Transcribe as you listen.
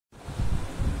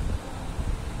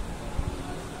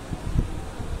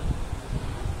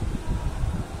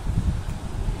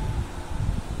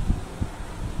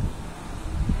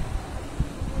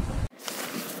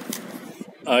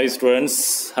Hi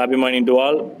students, happy morning to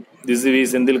all. This is V.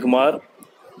 Senthil Kumar.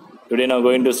 Today now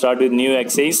going to start with new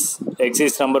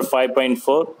exercise number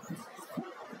 5.4.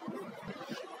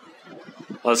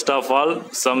 First of all,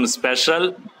 some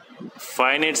special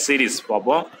finite series.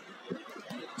 Papa.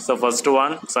 So first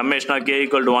one, summation of k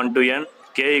equal to 1 to n,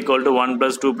 k equal to 1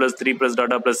 plus 2 plus 3 plus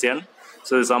data plus n.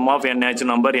 So the sum of n natural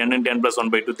number n into n plus 1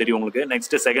 by 2 3.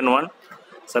 Next second one,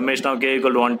 summation of k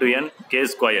equal to 1 to n, k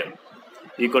square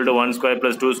equal to 1 square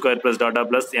plus 2 square plus data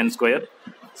plus n square.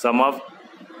 Sum of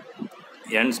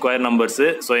n square numbers.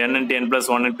 So n into n plus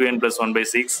 1 into n plus 1 by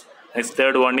 6. Next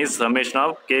third one is summation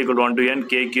of k equal to 1 to n,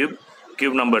 k cube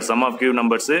numbers. Sum of cube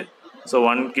numbers. So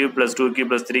 1 cube plus 2 cube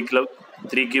plus 3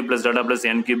 cube plus data plus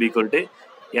n cube equal to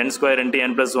n square into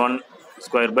n plus 1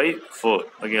 square by 4.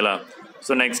 Okay la.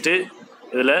 So next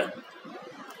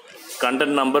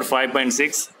content number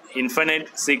 5.6,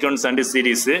 infinite sequence and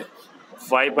series.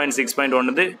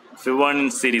 5.6.1 is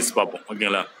Fibonacci series. Okay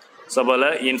la. So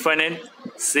infinite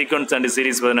sequence and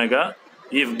series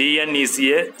if dn is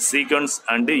a sequence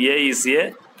and a is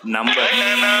a number.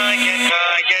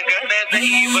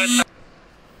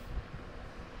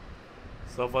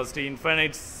 So first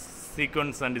infinite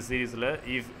sequence and series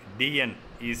if dn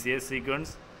is a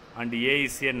sequence and a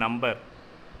is a number,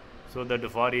 so that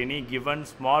for any given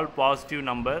small positive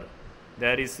number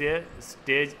there is a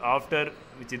stage after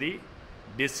which the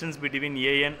distance between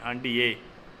an and a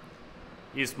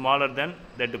is smaller than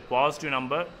that positive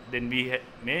number, then we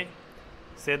may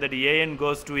say that an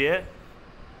goes to a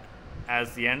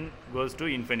as n goes to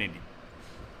infinity.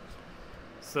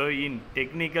 So in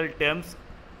technical terms,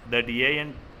 that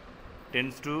an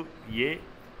tends to a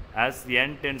as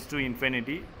n tends to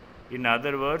infinity. In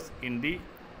other words, in the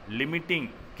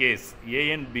limiting case,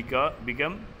 an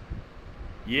become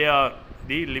a, or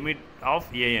the limit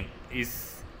of an is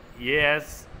a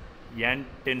as n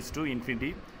tends to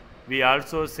infinity. We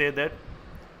also say that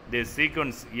the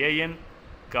sequence an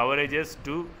converges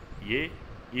to a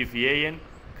if an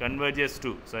converges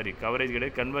to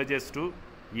converges to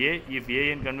a. If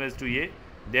an converges to a,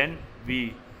 then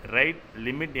we write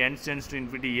limit n tends to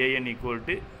infinity an equal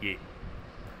to a.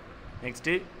 Next,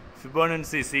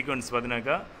 Fibonacci sequence.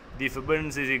 The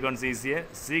Fibonacci sequence is a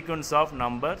sequence of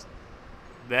numbers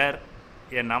where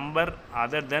a number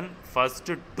other than first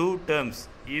two terms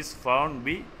is found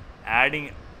by adding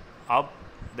up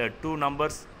the two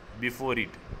numbers before it,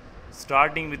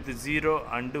 starting with 0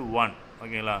 and 1.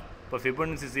 Okay la. For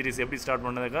Fibonacci series எப்படி start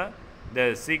பண்ணதுக்கா,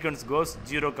 the sequence goes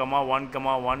 0, 1, 1,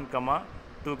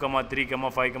 2, 3,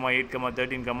 5, 8,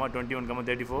 13, 21,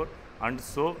 34 and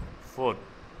so forth.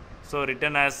 So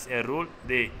written as a rule,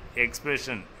 the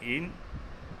expression in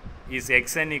is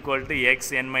xn equal to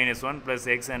xn minus 1 plus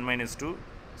xn minus 2.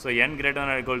 So n greater than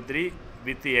or equal to 3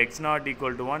 with the x naught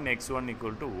equal to 1, x1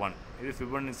 equal to 1. This is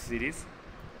Fibonacci series.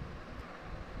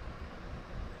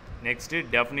 Next,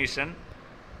 definition.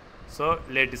 So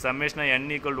let summation of n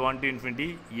equal to 1 to infinity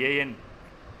an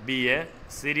be a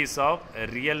series of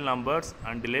real numbers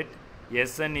and let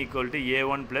Sn equal to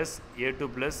a1 plus a2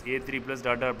 plus a3 plus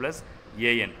data plus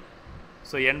an.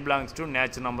 So n belongs to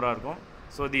natural number.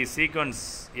 So the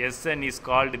sequence Sn is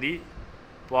called the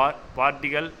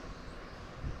particle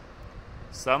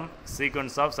sum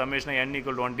sequence of summation of n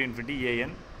equal to 1 to infinity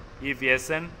an. If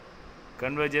Sn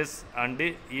converges and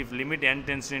if limit n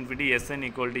tends to infinity Sn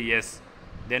equal to s,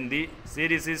 then the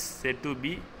series is said to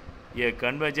be a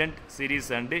convergent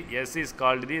series and S is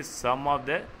called the sum of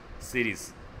the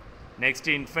series. Next,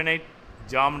 infinite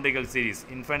geometrical series.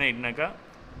 Infinite naka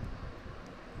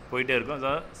poite irukum.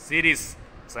 The series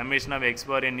summation of x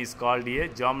power n is called a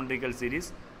geometrical series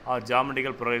or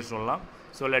geometrical progression sollalam.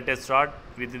 So let us start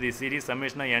with the series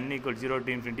summation of n equal to 0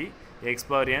 to infinity x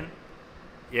power n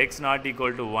x naught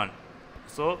equal to 1.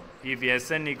 So if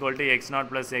Sn equal to x naught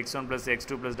plus x1 plus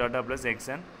x2 plus data plus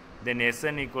xn, then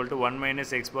Sn equal to 1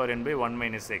 minus x power n by 1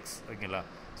 minus x. Okay la.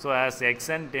 So as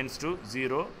xn tends to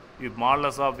 0, if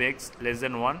modulus of x less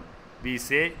than 1, we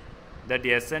say that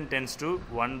Sn tends to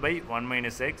 1 by 1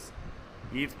 minus x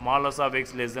if modulus of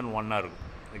x less than 1 are.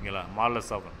 Okay la.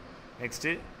 Modulus of 1. Next,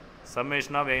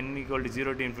 summation of n equal to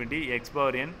 0 to infinity x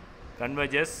power n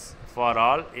converges for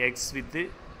all x with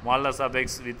modulus of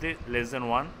x with less than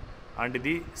 1 and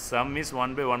the sum is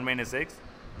 1 by 1 minus x,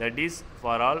 that is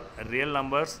for all real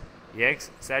numbers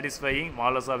x satisfying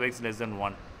modulus of x less than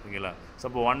 1. Okay la. So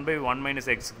 1 by 1 minus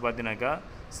x பார்த்தீனாக்கா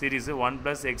series 1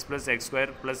 plus x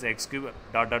square plus x cube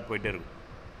dot போயிட்டே இருக்கும்.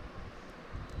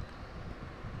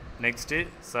 Next,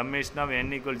 summation of n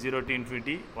equal 0 to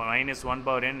infinity minus 1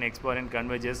 power n x power n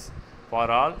converges for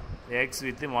all x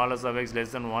with modulus of x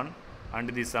less than 1 and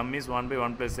the sum is 1 by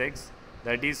 1 plus x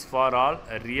that is for all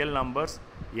real numbers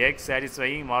x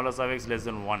satisfying modulus of x less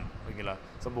than 1 ஓகேங்களா.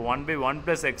 So இப்போ 1 by 1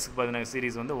 plus x பார்த்தீங்கன்னா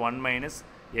series வந்து 1 minus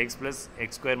x plus x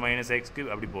square minus x cube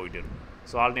அப்படி போயிட்டு இருக்கும்.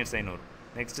 So alternate sign வரும்.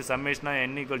 Next சம்மேஷனா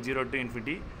n equal 0 to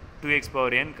infinity 2x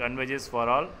power n converges for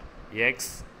all x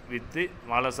with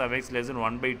modulus of x less than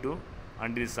 1 by 2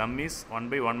 and the sum is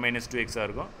 1 by 1 minus 2x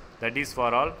இருக்கும். That is for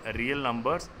all real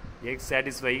numbers x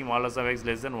satisfying modulus of x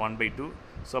less than 1 by 2.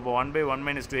 So அப்போ 1 by 1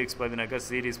 minus 2x பார்த்தீங்கன்னாக்கா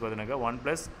series பார்த்தீங்கன்னாக்கா 1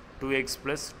 plus 2x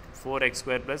plus 4x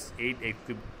square plus 8x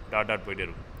cube dot dot போயிட்டு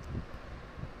இருக்கும்.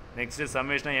 Next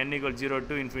சம்மேஷனா n equal 0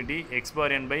 to infinity x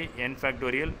power n by n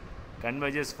factorial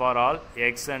converges for all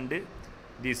x and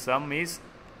the sum is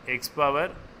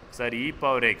e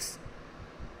power x.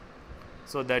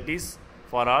 So that is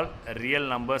for all real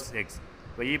numbers x.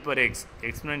 இப்போ e power x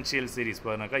exponential series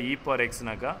பாருனாக்கா e power x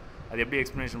நாக்கா அது எப்படி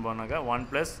explanation பண்ணாக்கா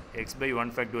 1 plus x by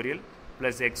 1 factorial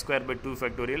plus x square by 2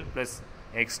 factorial plus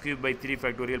x cube by 3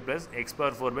 factorial plus x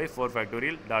power 4 by 4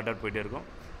 factorial dot dot போயிட்டே இருக்கும்.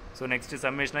 So next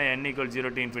summation n equal 0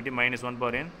 to infinity minus 1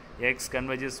 power n x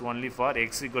converges only for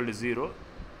x equal to 0.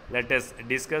 Let us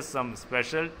discuss some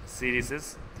special series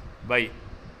by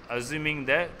assuming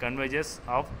the convergence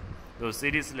of those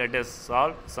series. Let us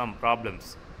solve some problems.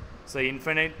 So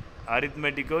infinite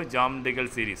arithmetico-geometrical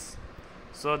series.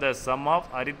 So the sum of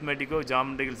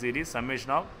arithmetico-geometrical series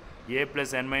summation of a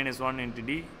plus n minus 1 into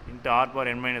d into r power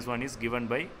n minus 1 is given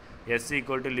by s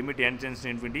equal to limit n tends to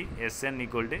infinity sn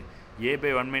equal to a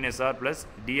by 1 minus r plus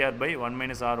dr by 1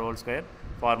 minus r whole square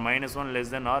for minus 1 less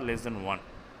than or less than 1.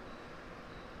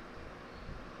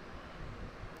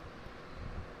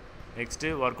 Next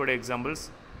work out examples.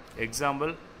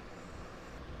 Example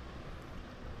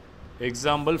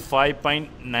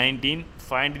 5.19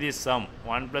 find the sum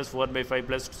 1 plus 4 by 5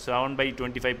 plus 7 by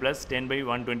 25 plus 10 by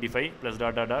 125 plus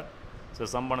dot dot dot. So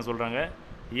sum பண்ண சொல்றாங்க.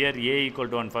 Here a equal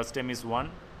to 1 first term is 1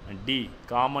 and d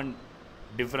common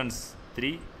difference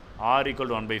 3 r equal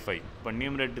to 1 by 5. இப்போ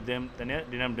numerator தனியா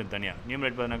denominator தனியா.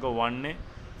 numerator பார்த்தீங்கன்னாக்கா 1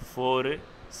 4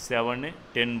 7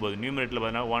 10 போது numeratorல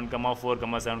பார்த்தீங்கன்னா 1 4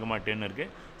 7 10 இருக்கு.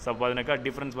 So பார்த்தீங்கன்னாக்கா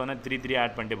டிஃப்ரென்ஸ் பார்த்தீங்கன்னா 3 3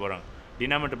 ஆட் பண்ணிட்டே போகிறாங்க.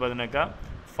 டினாமினேட்டர் பார்த்தீங்கன்னாக்கா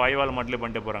 5 ஆல் மல்டிப்ளை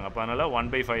பண்ணிட்டே போகிறாங்க. அப்போ அதனால் 1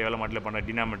 by 5 ஆல் மல்டிப்ளை பண்ணுற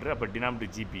டினாமினேட்டர். அப்போ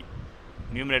denominator GB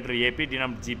numerator AB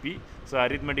denominator GB. So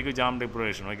arithmetic geometric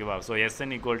progression ஓகேவா. ஸோ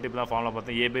எஸ்என் ஈக்குவல் டு இப்போ தான் ஃபார்முலா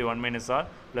பார்த்தா a by 1 minus r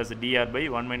plus dr by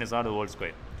 1 minus r whole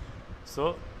square. So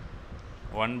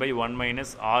 1 by 1 minus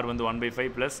r வந்து 1 by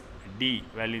 5 plus d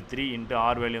value 3 into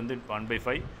r value வந்து 1 by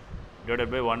 5 divided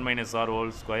by 1 minus r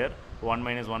whole square 1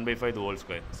 minus 1 by 5 the whole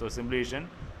square. So simplification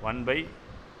 1 by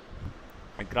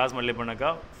cross multiply பண்ணாக்கா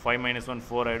 5 minus 1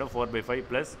 4 ஆகிடும் 4 by 5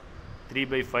 plus 3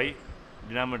 by 5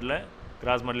 denominatorல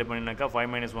cross multiply பண்ணினாக்கா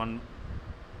 5 minus 1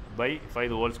 by 5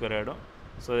 the whole square ஆகிடும்.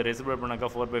 So ரெசிப்ரோட் பண்ணாக்கா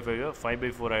 4 by 5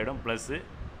 by 4 ஆகிடும் plus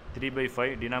 3 by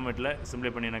 5 denominatorல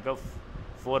சிம்பிளை பண்ணினாக்கா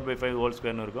 4 by 5 whole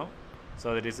square இருக்கும். So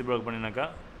அதை ரெசிப்ரோட் பண்ணினாக்கா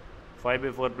 5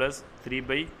 by 4 plus 3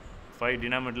 by 5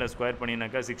 denominatorல square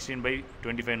பண்ணினாக்கா 16 by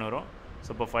 25 வரும். So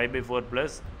இப்போ 5 by 4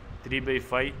 plus 3 by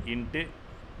 5 into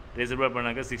ரெசிப்ரோட்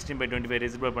பண்ணாக்கா 16 by 25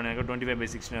 ரெசிப்ரோட் பண்ணாக்கா 25 by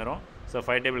 16 வரும். ஸோ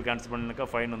 5 டேபிள் கேன்சல் பண்ணினாக்கா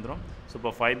 5 வந்துடும். ஸோ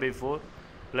இப்போ 5 by 4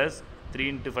 plus 3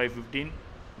 into 5 15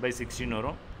 by 16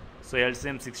 வரும். ஸோ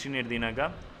LCM 16 எடுத்தீங்கன்னாக்கா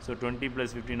ஸோ 20 plus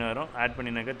 15 வரும். Add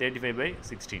பண்ணினாக்கா 35 by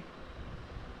 16.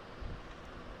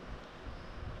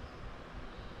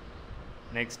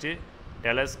 Next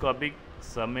telescopic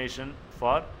summation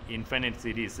for infinite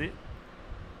series.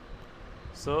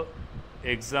 So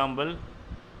example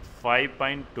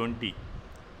 5.20.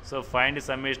 So find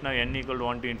summation of n equal to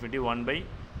 1 to infinity 1 by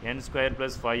n square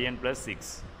plus 5n plus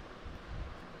 6.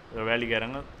 So value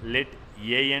கேறாங்க. Let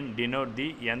an denote the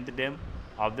nth term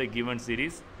of the given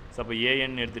series. So அப்போ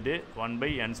an எடுத்துட்டு 1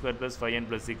 by n square plus 5n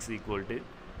plus 6 equal to.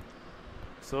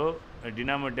 So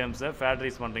denominator terms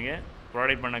factorize பண்ணுறீங்க.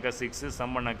 Product பண்ணாக்கா 6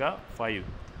 some பண்ணாக்கா 5.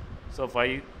 So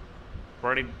 5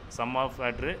 product some of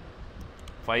factor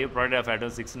 5 product of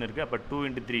factor 6ன்னு இருக்குது. அப்போ 2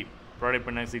 into 3 product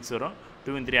பண்ணால் 6 வரும்.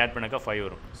 2 into 3 add பண்ணாக்கா 5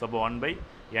 வரும். ஸோ அப்போ 1 by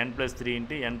n plus 3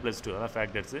 into n plus 2 அதான்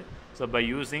factors. So by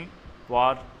using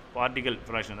particle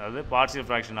fraction அதாவது பார்ஷியல்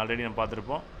ஃப்ராக்ஷன் ஆல்ரெடி நம்ம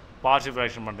பார்த்துருப்போம். பார்ஷியல்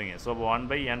ஃப்ராக்ஷன் பண்ணுறீங்க. ஸோ அப்போ 1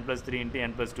 by n plus 3 into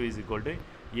n plus 2 is equal to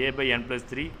a by n plus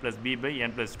 3 plus b by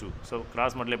n plus 2. So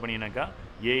cross multiply பண்ணிங்கனாக்கா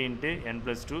a into n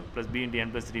plus 2 plus b into n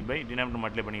plus 3 by denominator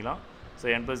multiply பண்ணிக்கலாம். So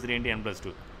n plus 3 into n plus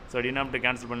 2. So denominator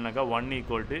cancel பண்ணினாக்கா 1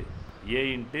 equal to a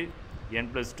into n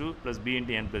plus 2 plus b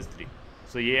into n plus 3.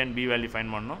 So a and b value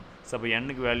fine பண்ணணும். So அப்போ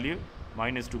n-க்கு value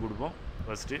 -2 கொடுப்போம்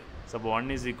first. So அப்போ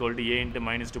 1 is equal to a into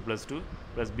 -2 plus 2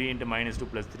 plus b into -2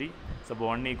 plus 3. So அப்போ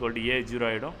 1 equal to a 0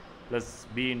 ஆகிடும் plus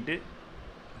b into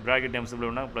bracket time simple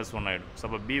பண்ணால் +1 ஆகிடும். So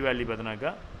அப்போ b value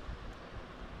பார்த்தினாக்கா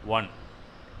 1.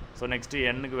 So next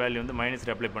n-க்கு value வந்து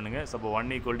 -3 அப்ளை பண்ணுங்கள். ஸோ அப்போ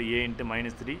 1 equal to a into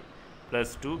 -3 plus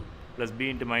 2 plus b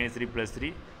into minus 3 plus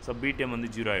 3. So b term வந்து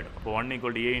 0 ஆயிடும். அப்போ 1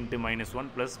 equal to a into minus 1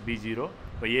 plus b 0.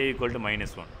 இப்போ a equal to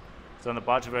minus 1. So அந்த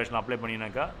partial fraction apply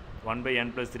பண்ணினாக்கா 1 by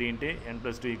n plus 3 into n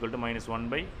plus 2 equal to minus 1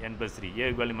 by n plus 3.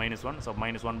 A value minus 1, so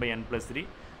minus 1 by n plus 3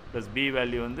 plus b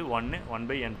value வந்து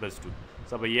 1 by n plus 2.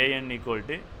 So அப்போ an equal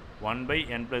to 1 by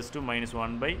n plus 2 minus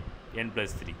 1 by n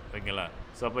plus 3. ஓகேங்களா?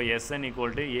 So அப்போ Sn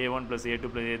equal to a1 plus a2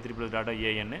 plus a3 plus data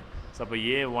an. So அப்போ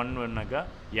a1 வேணாக்கா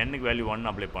n-க்கு value 1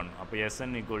 apply பண்ணணும். அப்போ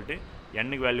Sn equal to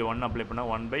n-க்கு value 1 apply பண்ணால்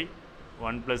 1 by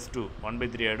 1 plus 2 1 by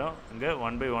 3 ஆகிடும். இங்கே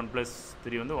 1 by 1 plus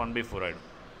 3 வந்து 1 by 4 ஆகிடும்.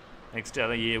 நெக்ஸ்ட்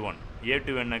அதான் a1.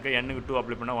 a2 வேணாக்கா n-க்கு 2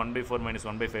 அப்ளை பண்ணால் 1 by 4 minus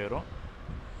 1 by 5 வரும்.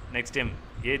 Next time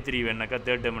a3 வேணாக்கா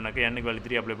third time வேணாக்கா n-க்கு value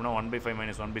 3 apply பண்ணால் 1 by 5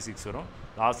 minus 1 by 6 வரும்.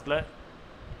 லாஸ்ட்டில்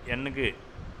n-க்கு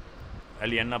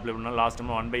வேல்யூ n அப்ளை பண்ணால் last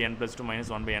time 1 by n plus 2 minus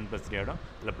 1 by n plus 3 ஆகிடும்.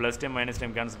 இல்லை plus time minus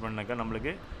time cancel பண்ணாக்கா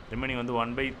நம்மளுக்கு ரிமைனிங் வந்து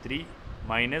 1 by 3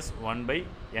 minus 1 by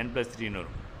n plus 3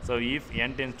 வரும். So if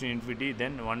n tends to infinity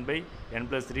then 1 by n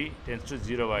plus 3 tends to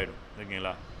 0 ஆகிடும்.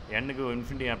 ஓகேங்களா? n-க்கு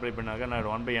infinity apply பண்ணாக்கா நான்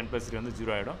 1 by n plus 3 வந்து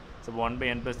 0 ஆகிடும். So 1 by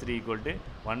n plus 3 equal to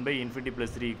 1 by infinity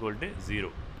plus 3 equal to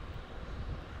 0.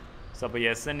 So அப்போ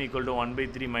Sn equal to 1 by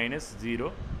 3 minus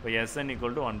 0. இப்போ Sn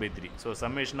equal to 1 by 3. So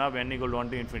summation of n equal to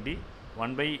 1 to infinity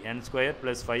 1 by n square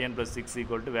plus 5n plus 6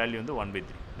 equal to value வந்து 1 by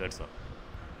 3. That's all.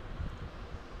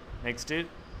 Next,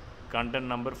 content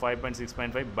number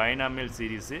 5.6.5 binomial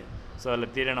series. So,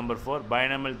 theorem number 4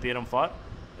 binomial theorem for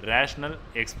rational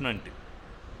exponent.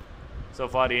 So,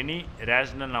 for any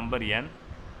rational number n,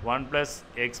 1 plus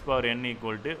x power n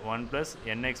equal to 1 plus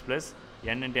nx plus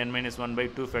n into n minus 1 by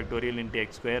 2 factorial into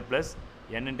x square plus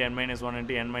n into n minus 1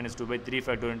 into n minus 2 by 3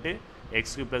 factorial into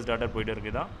x cube plus dot போயிட்டு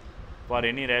இருக்குதா. For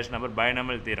any rational number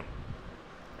binomial theorem.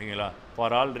 ஓகேங்களா? For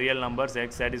all real numbers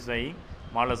x satisfying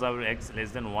modulus of x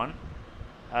less than 1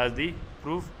 as the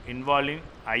proof involving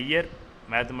higher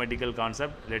mathematical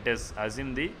concept, let us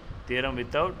assume the theorem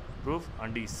without proof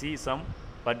and see some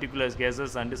particular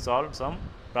cases and solve some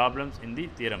problems in the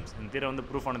theorems. இந்த theorem வந்து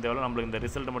proof ஆன தேவையில்ல, நம்மளுக்கு இந்த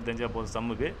result மட்டும் தெரிஞ்சால் போதும்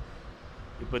சம்முக்கு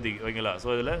இப்போதைக்கு. ஓகேங்களா? ஸோ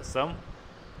இதில் சம்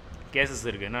கேசஸ்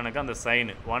இருக்குது. என்னன்னாக்கா அந்த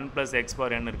sign 1 plus X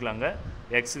power n இருக்குல்ல, அங்கே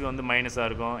எக்ஸுக்கு வந்து மைனஸாக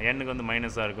இருக்கும், n-க்கு வந்து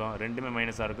மைனஸாக இருக்கும், ரெண்டுமே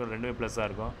மைனஸாக இருக்கும், ரெண்டுமே ப்ளஸ்ஸாக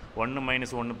இருக்கும், 1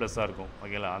 மைனஸ் 1 ப்ளஸ்ஸாக இருக்கும்.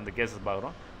 ஓகேங்களா? அந்த கேசஸ்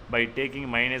பார்க்குறோம். By taking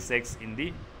minus X in the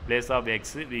place of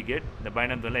X we get இந்த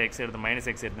பைனத்தில் எக்ஸ் எடுத்து minus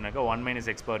X எடுத்துனாக்கா 1 minus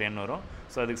X power n வரும்.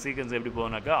 ஸோ அதுக்கு சீக்வன்ஸ் எப்படி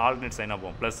போகுனாக்கா ஆல்டர்னேட் சைனாக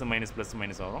போகும், ப்ளஸ்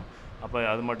மைனஸ் வரும். அப்போ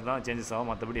அது மட்டும் தான் சேஞ்சஸ் ஆகும்,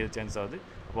 மற்றபடி எது சேஞ்சஸ் ஆகுது.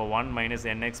 அப்போ 1 minus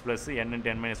nx plus n into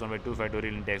n minus 1 by 2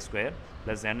 factorial into x square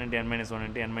plus n into n minus 1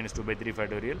 into n minus 2 by 3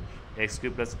 factorial x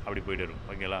cube plus அப்படி போய்ட்டு இருக்கும்.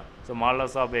 ஓகேங்களா? So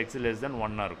modulus of x less than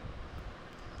 1 இருக்கும்.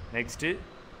 Next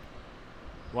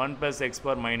 1 plus x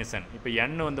power minus n. இப்போ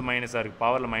n வந்து மைனஸாக இருக்குது,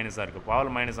 பவரில் மைனஸாக இருக்குது.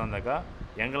 பவரில் மைனஸ் வந்தாக்கா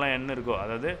எங்கெல்லாம் n இருக்கோ,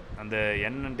 அதாவது அந்த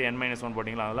n into n minus 1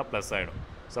 போட்டிங்களா அதெல்லாம் ப்ளஸ் ஆகிடும்.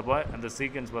 ஸோ அப்போ அந்த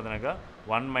சீக்வன்ஸ் பார்த்தீங்கன்னாக்கா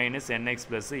 1 minus nx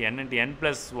plus n into n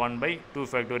plus 1 by 2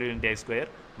 factorial into x square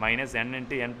minus n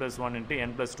into n plus 1 into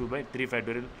n plus 2 by 3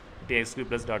 factorial into x cube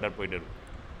plus dot போய்ட்டு இருக்கும்.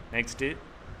 Next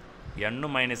n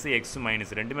minus X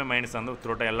minus ரெண்டுமே minus வந்து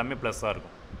த்ரோட்டாக எல்லாமே ப்ளஸ்ஸாக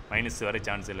இருக்கும், minus வர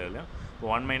chance இல்லை இல்லையா. இப்போ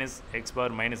 1 minus x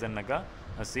power minus என்னக்கா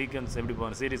சீக்வன்ஸ் எப்படி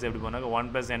போகணும், சீரிஸ் எப்படி போனாக்கா 1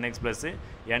 plus nx plus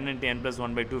n into n plus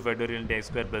 1 by 2 factorial into x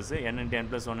square plus n into n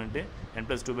plus 1 into n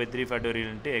plus 2 by 3 factorial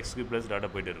into x cube plus dot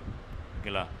போய்ட்டு இருக்கும்.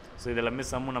 ஓகேங்களா? So இது எல்லாமே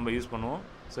சம்மு நம்ம யூஸ் பண்ணுவோம்.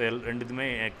 So ரெண்டுத்துமே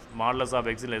modulus of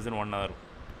X less than 1 இருக்கும்.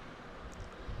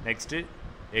 Next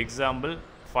example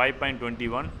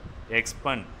 5.21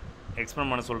 expand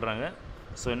பண்ண சொல்கிறாங்க.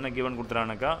 ஸோ என்ன given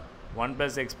கொடுத்துறாங்கனாக்கா 1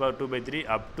 plus x power 2 by 3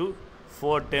 up to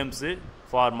 4 terms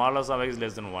for modulus of X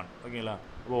less than 1. ஓகேங்களா?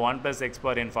 இப்போ 1 plus x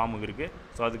power n ஃபார்முக்கு இருக்குது.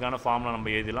 ஸோ அதுக்கான ஃபார்முலா நம்ம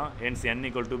எழுதலாம். hence n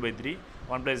equal 2 by 3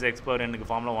 1 plus x power n க்கு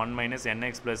formula 1 minus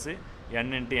nx plus n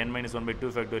into n minus 1 by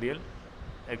 2 factorial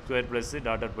x square plus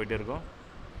dot போய்ட்டே இருக்கும்.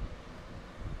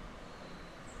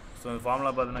 ஸோ அந்த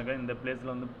ஃபார்முலா பார்த்தீங்கன்னாக்கா இந்த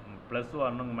பிளேஸில் வந்து ப்ளஸ்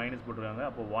வரணும், இங்கே மைனஸ் போட்டிருக்காங்க.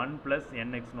 அப்போ 1 plus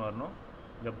nxன்னு வரணும்,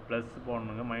 இங்கே ப்ளஸ்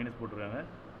போடணுங்க, மைனஸ் போட்டிருக்காங்க.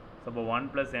 ஸோ அப்போ 1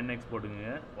 plus nx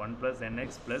போட்டுங்க. 1 plus nx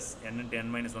plus n into n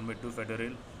minus 1 by 2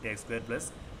 factorial into x square plus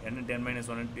n into n minus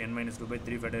 1 into n minus 2 by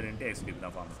 3 factorial into x cube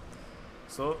தான் formula.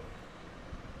 So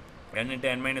n into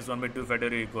n minus 1 by 2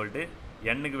 factorial equal to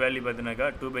n-க்கு value பார்த்தீங்கன்னாக்கா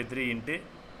 2 by 3 into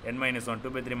n minus 1 2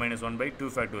 by 3 minus 1 by 2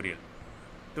 factorial.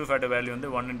 2 factorial value வந்து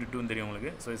 1 into 2 தெரியும்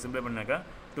உங்களுக்கு. So சிம்பிளை பண்ணாக்கா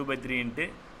 2 by 3 into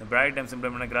இந்த bracket time சிம்பிளை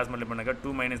பண்ணால் கிராஸ் மல்டிப்ளை பண்ணாக்கா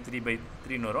 2 minus 3 by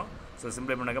 3 வரும். ஸோ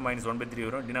சிம்பிளை பண்ணாக்கா minus 1 by 3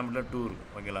 வரும், டினாமினேட்டர் 2 இருக்கும்.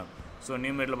 ஓகேங்களா? ஸோ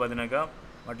நியூமரேட்டரில் பார்த்தீங்கன்னாக்கா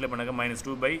மல்டிப்ளை பண்ணாக்கா minus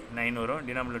 2 by 9 வரும்,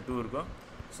 டினாமினேட்டர் 2 இருக்கும்.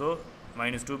 ஸோ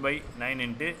minus 2 by 9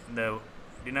 into இந்த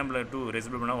டினாமினேட்டர் 2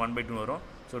 ரெசிபிள் பண்ணால் 1 by 2 வரும்.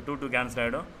 ஸோ 2 கேன்சல்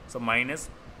ஆகிடும். ஸோ minus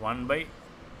 1 by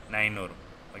 9 வரும்.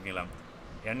 ஓகேங்களா?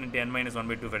 n into n minus 1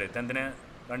 by 2 factorial தனித்தனியாக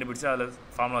கண்டுபிடிச்சு அதில்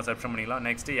ஃபார்முலா சப்ஸ்டிட் பண்ணிக்கலாம்.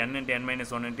 Next n into n minus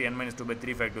 1 into n minus 2 by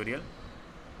 3 factorial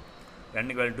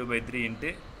n equal 2 by 3 into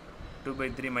 2 by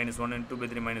 3 minus 1 and 2 by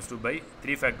 3 minus 2 by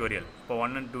 3 factorial. இப்போ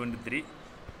 1 and 2 into 3.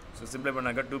 So simplify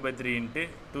பண்ணாக்கா 2 by 3 into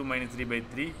 2 minus 3 by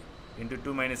 3 into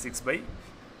 2 minus 6 by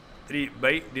 3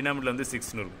 by denominator வந்து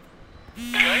 6 னு இருக்கும்.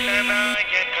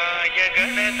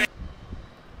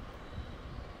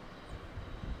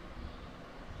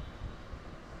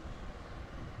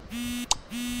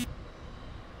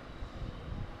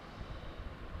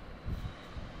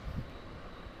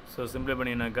 So simplify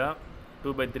பண்ணினாக்கா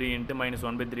 2 by 3 into minus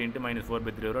 1 by 3 into minus 4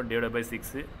 by 3 வரும் divided by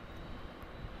 6.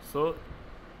 So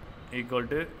equal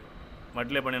to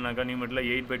multiply பண்ணினாக்கா நியூமரேட்டர்ல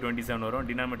 8 by 27 வரும்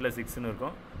டினாமினேட்டர்ல 6 னு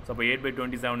இருக்கும். So அப்போ 8 by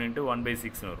 27 into 1 by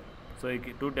 6 னு வரும். So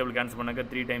 2 டேபிள் கேன்சல் பண்ணாக்கா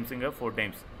 3 times இங்க 4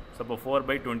 times. So அப்போ 4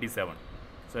 by 27.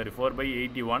 Sorry 4 by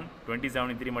 81.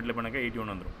 27 3 multiply பண்ணாக்கா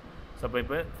 81 வந்துரும். So அப்போ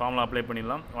இப்போ ஃபார்முலா அப்ளை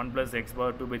பண்ணிடலாம். 1 plus x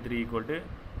power 2 by 3 equal to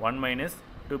 1 minus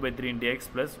 2 by 3 into x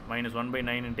plus minus 1 by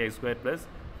 9 into x square plus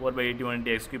 4 by 81 into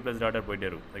x cube plus daughter போயிட்டே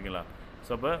இருக்கும் ஓகேங்களா.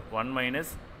 So அப்போ 1 minus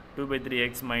 2 by 3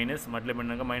 x minus multiply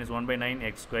பண்ணாங்க minus 1 by 9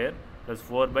 x square plus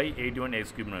 4 by 81 x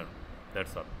cube வரும்.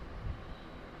 That's all.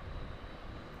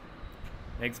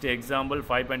 Next example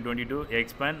 5.22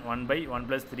 expand 1 by 1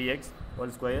 plus 3x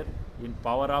whole square in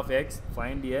power of x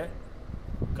find a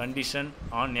condition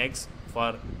on x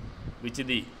for which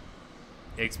the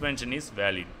expansion is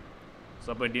valid. So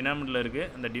அப்போ டினாமினேட்டரில் இருக்குது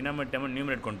அந்த டினாமினேட் time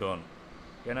numerate கொண்டு வரணும்.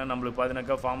 ஏன்னா நம்மளுக்கு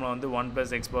பார்த்தீங்கன்னாக்கா ஃபார்முலா வந்து 1 plus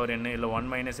x power n இல்லை 1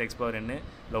 minus x power n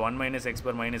இல்லை 1 minus x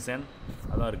power minus n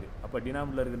அதான் இருக்குது. அப்போ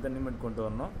டினாமினேட்டரில் இருக்கிறத நியூமரேட் கொண்டு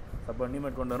வரணும். அப்போ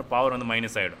நியூமரேட் கொண்டு வரணும் பவர் வந்து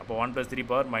மைனஸ் ஆகிடும். அப்போ 1 plus 3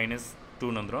 power minus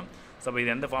 2 வந்துடும். ஸோ அப்போ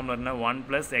இது எந்த ஃபார்முலா இருக்குன்னா 1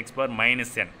 plus x power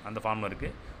minus n அந்த ஃபார்முலா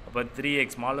இருக்குது. அப்போ 3x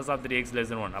smallest of 3x less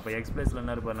than 1. அப்போ x பிளேஸில்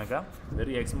என்ன இருப்பாருனாக்கா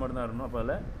வெறும் x மட்டும் தான் இருக்கணும். அப்போ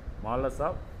அதில் smallest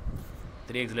of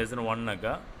 3x less than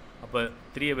 1னாக்கா அப்போ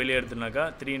 3 வெளியே எடுத்துனாக்கா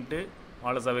 3 into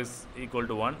modulus of x equal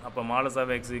to 1. அப்போ modulus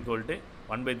of x equal to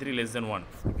 1 by 3 less than 1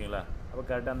 ஓகேங்களா. அப்போ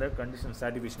கரெக்டாக அந்த கண்டிஷன்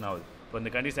சாட்டிஃபிகேஷன் ஆகுது. இப்போ இந்த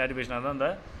கண்டிஷன் சாட்டிஃபிகேஷனாக தான் அந்த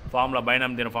ஃபார்முலா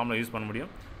பைனாம் தியரம் ஃபார்முலா யூஸ் பண்ண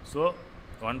முடியும். So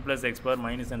 1 plus x power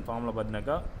minus n formula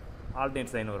பார்த்தீங்கன்னாக்கா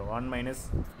ஆல்டர்னேட் சைன் வரும் 1 minus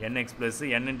nx plus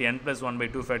n into n plus 1 by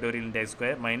 2 factorial into x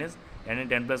square minus n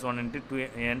into n plus 1 into 2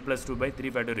 n plus 2 by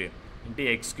 3 factorial into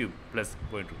x cube plus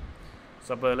போயிட்டு.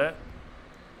 So அப்போ அதில்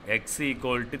x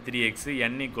equal to 3x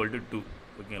n equal to 2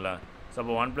 ஓகேங்களா. So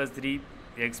அப்போ 1 plus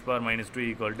 3x power minus 2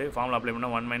 equal to formula apply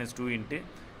பண்ணால் 1 minus 2 into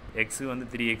x வந்து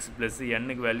 3x plus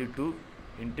n-க்கு value 2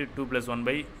 into 2 plus 1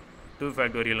 by 2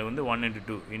 factorial வந்து 1 into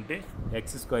 2 into x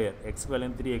square x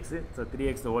value 3x. So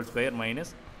 3x the whole square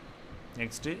minus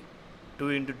next 2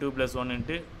 into 2 plus 1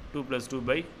 into 2 plus 2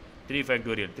 by 3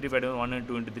 factorial 3 factorial 1 and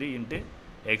 2 into 3 into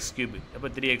x cube. அப்போ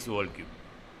 3x whole cube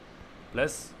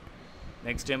plus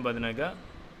next time பார்த்தீங்கன்னாக்கா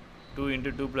 2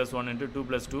 into 2 plus 1 into 2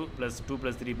 plus 2 plus 2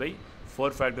 plus 3 by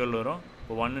 4 factorial வரும்.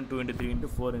 இப்போ 1 and 2 into 3 into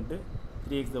 4 into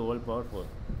 3x the whole power 4.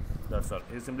 That's all.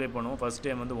 இது சிம்பிளை பண்ணுவோம். First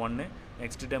time வந்து 1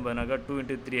 next time பார்த்தீங்கன்னாக்கா 2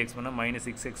 into 3x பண்ணால் minus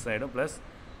 6x ஆகிடும் ப்ளஸ்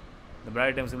இந்த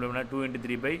ப்ராக்கெட் டைம் சிம்பிளை பண்ணால் 2 into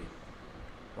 3 by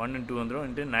 1 and 2 வந்துடும்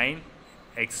into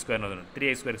 9x square வந்துடும்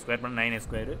 3x square ஸ்கொயர் பண்ணால் 9x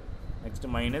square next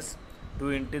minus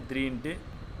 2 into 3 into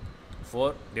 4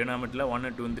 டினாமினேட்டரில் 1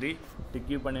 and 2 and 3 to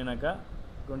cube பண்ணினாக்கா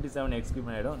 27x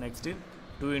cube ஆகிடும். நெக்ஸ்ட்டு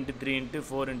 2 into 3 into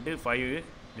 4 into 5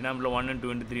 டினாமினேட்டரில் 1 and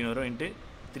 2 into 3 வரும் into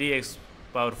 3x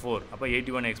power 4 அப்போ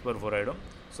 81x power 4 ஆகிடும்.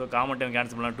 So common time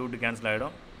cancel பண்ணலாம் 2 cancel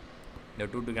ஆகிடும் இந்த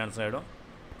 2 கேன்சல் ஆகிடும்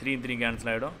 3 கேன்சல்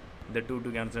ஆகிடும் இந்த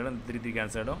 2 கேன்சல் ஆகிடும் இந்த 3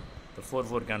 கேன்சல் ஆகிடும் இந்த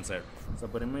 4 கேன்சல் ஆகிடும். ஸோ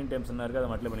அப்போ ரிமைனிங் டைம்ஸ் என்ன இருக்குது அதை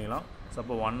மல்டிப்ளை பண்ணிக்கலாம். ஸோ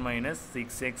அப்போ 1 minus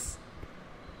 6x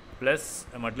ப்ளஸ்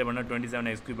மல்டிப்ளை பண்ணால்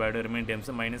 27x cube ஆகிடும். Remaining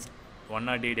times minus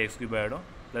 108x cube ஆகிடும்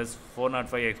plus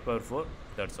 405x power 4.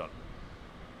 That's all.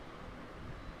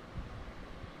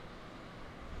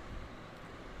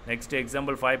 Next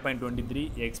example 5.23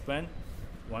 expand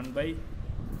 1 by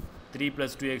 3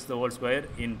 plus 2x the whole square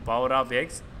in power of x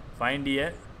find a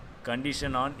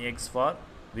condition on x for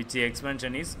which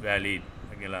expansion is valid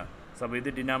ஓகேங்களா. So அப்போ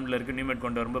இது டினாமினேட்டரில் இருக்குது numerate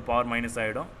கொண்டு வரும்போது power minus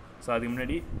ஆகிடும். So அதுக்கு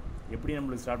முன்னாடி எப்படி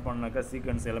நம்மளுக்கு ஸ்டார்ட் பண்ணாக்கா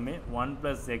சீக்வன்ஸ் எல்லாமே 1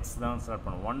 plus x தான் ஸ்டார்ட்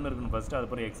பண்ணும். 1 இருக்கணும் ஃபஸ்ட்டு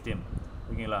அதுக்கப்புறம் x டைம்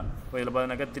ஓகேங்களா. இப்போ இதில்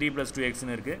பார்த்தீங்கன்னாக்கா 3 plus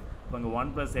 2xன்னு இருக்குது. இப்போ இங்கே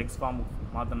 1 plus x ஃபார்ம்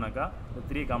மாற்றினாக்கா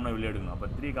 3 காமனாக வெளியே எடுக்கணும். அப்போ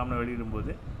 3 காமனாக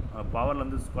வெளியிடும்போது பவரில்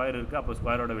வந்து ஸ்கொயர் இருக்குது அப்போ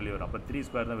ஸ்கொயரோட வெளியே வரும். அப்போ 3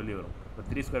 ஸ்கொயர் தான் வெளியே வரும். இப்போ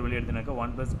 3 ஸ்கொயர் வெளியே எடுத்தினாக்கா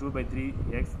 1 plus 2 by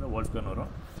 3x தான் ஹோல் ஸ்கொயர்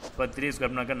வரும். இப்போ 3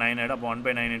 ஸ்கொயர்னாக்கா 9 ஆகிடும். அப்போ 1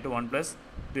 by 9 into 1 plus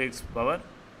 2x power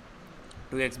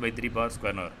 2x by 3 power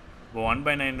ஸ்கொயர்னு வரும். இப்போ 1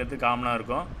 by 9 காமனாக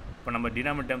இருக்கும். இப்போ நம்ம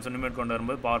டினாமினேட்டர் டைம்ஸ் நியூமரேட் கொண்டு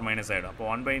வரும்போது பவர் மைனஸ் ஆகிடும். அப்போ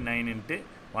 1 by 9 into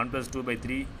 1 plus 2 by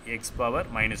 3x power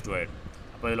minus 2 ஆகிடும்.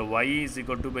 அப்போ இதில் y is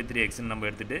equal to 2 by 3xன்னு நம்ம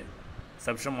எடுத்துகிட்டு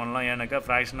சப்ஸ்டியூட் பண்ணலாம். ஏன்னாக்கா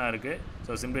ஃப்ராக்ஷனாக இருக்குது.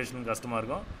 ஸோ சிம்பிளேஷன் கஷ்டமாக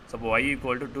இருக்கும். ஸோ அப்போ y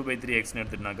equal to 2 by 3xன்னு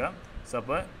எடுத்துகிட்டாக்கா so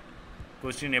அப்போ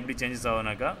கொஸ்டின் எப்படி changes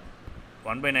ஆகுனாக்கா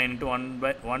 1 by 9 into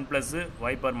 1 plus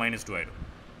y power minus 2 ஆகிடும்.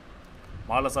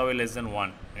 modulus of y less than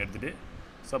 1 எடுத்துட்டு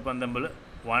ஸோ அப்போ அந்த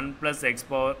 1 plus x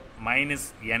power minus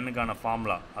n கான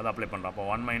ஃபார்முலா அதை அப்ளை பண்ணுறோம். அப்போ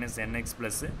 1 minus nx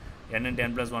plus n into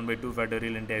n plus 1 by 2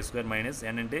 factorial into x square minus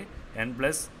n into n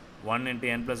plus 1 into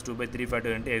n plus 2 by 3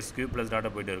 factorial into x cube plus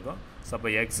tata போயிட்டு இருக்கும். So அப்போ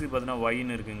எக்ஸுக்கு பார்த்தீங்கன்னா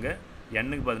ஒய்ன்னு இருக்குங்க,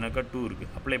 என்னுக்கு பார்த்தீங்கன்னாக்கா 2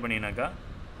 இருக்குது. Apply பண்ணினாக்கா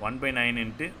 1 by 9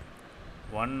 into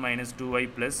 1 minus 2y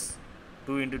plus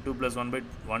 2 into 2 plus 1 by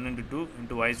 1 into 2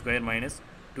 into y square minus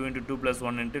 2 into 2 plus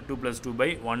 1 into 2 plus 2 by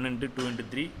 1 into 2 into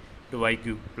 3 into y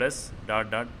cube plus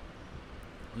dot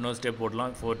இன்னொரு step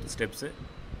போடலாம் 4 steps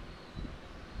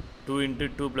 2 into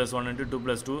 2 plus 1 into 2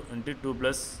 plus 2 into 2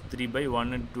 plus 3 by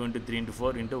 1 into 2 into 3 into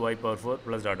 4 into y power 4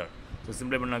 plus dot. So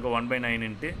simplify பண்ணாக்கா 1 by 9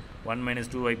 into 1 minus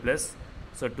 2y plus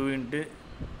so 2 into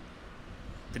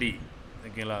 3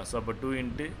 ஓகேங்களா. So அப்போ 2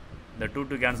 into இந்த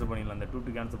 2 cancel பண்ணிடலாம். இந்த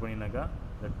 2 cancel பண்ணினாக்கா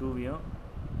இந்த 2வையும்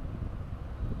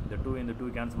இந்த 2 இந்த 2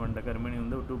 கேன்சல் பண்ணிட்டாக்கா ரிமைனிங்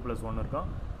வந்து 2 plus 1 இருக்கும்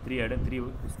 3 ஆகிடும்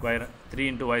 3 ஸ்கொயர்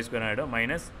 3 into y ஸ்கொயர் ஆகிடும்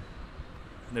மைனஸ்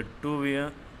இந்த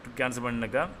 2வையும் கேன்சல்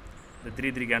பண்ணினாக்கா இந்த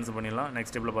 3 கேன்சல் பண்ணிடலாம்.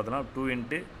 நெக்ஸ்ட் ஸ்டெப்பில் பார்த்தோன்னா 2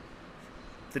 into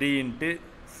 3 into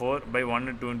 4 by 1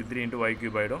 into 2 into 3 into y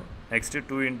cube ஆகிடும். Next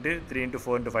 2 into 3 into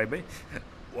 4 into 5 by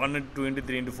 1 into 2 into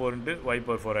 3 into 4 into y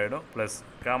power 4 ஆகிடும். Plus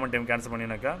common time cancel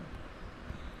பண்ணினாக்கா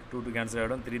 2 cancel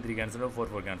ஆகிடும், 3 cancel ஆகிடும்,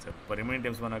 4 கேன்சல். இப்போ ரிமைனிங்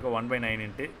டைம்ஸ் பண்ணாக்கா 1 by 9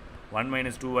 into 1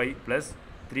 minus 2y plus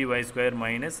 3y square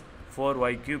minus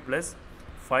 4y cube plus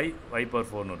 5y power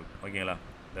 4 வரும். ஓகேங்களா,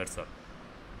 that's all.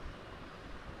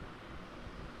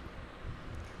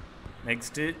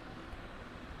 Next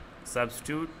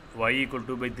substitute y equal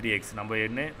 2 by 3x.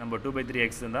 நம்ம 2 by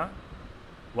 3x தான்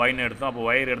yன்னு எடுத்தோம். அப்போ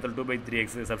y இடத்துல 2 by 3x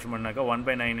சப்ஸ்டியூட் பண்ணாக்கா 1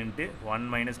 by 9 into 1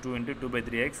 minus 2 into 2 by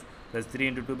 3x plus 3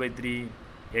 into 2 by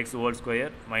 3x whole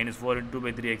square minus 4 into 2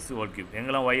 by 3x whole cube.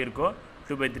 எங்கெல்லாம் y இருக்கோ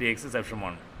 2 by 3x substitute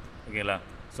பண்ணணும். ஓகேங்களா.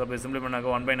 ஸோ அப்போ சிம்பிள் பண்ணாக்கா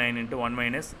 1 by 9 into 1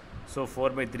 minus so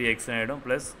 4 by 3x ஆகிடும்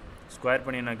plus square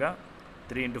பண்ணினாக்கா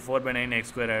 3 into 4 by 9 x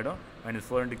square ஆகிடும் minus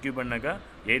 4 into cube பண்ணாக்கா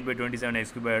 8 by 27 x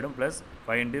cube ஆகிடும் ப்ளஸ்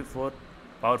 5 into 4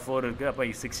 power 4 இருக்குது. அப்போ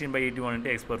 16 by 81 into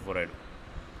x power 4 ஆகிடும்.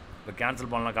 இப்போ கேன்சல்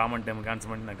பண்ணலாம், common time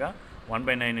cancel பண்ணினாக்கா 1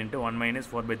 by 9 into 1 minus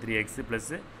 4 by 3x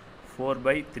plus 4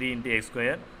 by 3 into x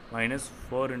square minus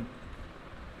 4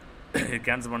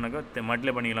 cancel பண்ணாக்கா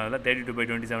multiply பண்ணிக்கலாம். அதில் 32 by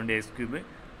 27 into x cube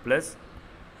plus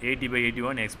 80 by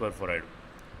 81 x power 4 ஆகிடும்.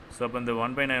 So அப்போ இந்த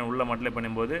 1 by 9 உள்ள மல்டிப்ளை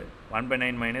பண்ணும்போது 1 by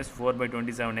 9 minus 4 by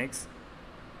 27x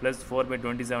plus 4 by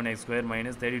 27x square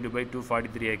minus 32 by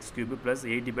 243x cube plus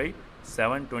 80 by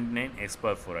 729x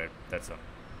power 4 ஆகிடும். That's all.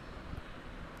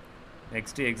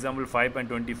 Next example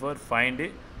 5.24 find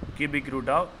cubic root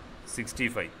of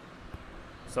 65.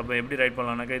 So அப்போ எப்படி right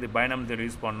பண்ணலாம்னாக்கா இது பைனாம் method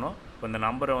use பண்ணணும். இப்போ இந்த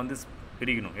நம்பரை வந்து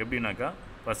பிரிக்கணும். எப்படின்னாக்கா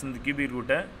ஃபஸ்ட் இந்த cubic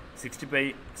ரூட்டை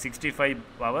 65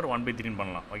 பவர் 1/3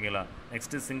 பண்ணலாம். ஓகேங்களா.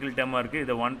 நெக்ஸ்ட்டு சிங்கிள் டேர்மாக இருக்குது,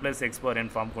 இதை 1 + x power n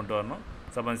ஃபார்ம் கொண்டு வரணும்.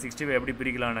 ஸோ அப்போ 65 எப்படி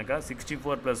பிரிக்கலாம்னாக்கா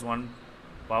 64 + 1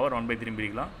 பவர் 1/3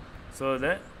 பிரிக்கலாம். ஸோ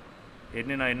இதை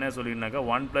நான் என்ன சொல்லியிருந்தாக்கா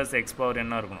 1 + x power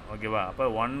n இருக்கணும். ஓகேவா. அப்போ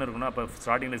 1 இருக்கணும். அப்போ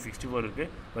ஸ்டார்டிங்கில் 64 இருக்குது.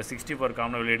 இப்போ 64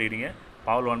 காமனாக வெளியே எடுக்கிறீங்க,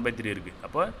 பவர் 1/3 இருக்குது.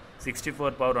 அப்போ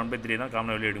 64 பவர் 1/3 தான்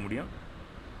காமனாக வெளியே எடுக்க முடியும்.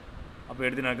 அப்போ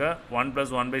எடுத்தினாக்கா 1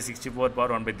 + 1/64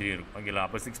 பவர் 1/3 இருக்கும். ஓகேங்களா.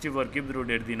 அப்போ 64 கியூப்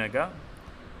ரூட் எடுத்தினாக்கா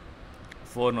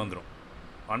 4ன்னு வந்துடும்.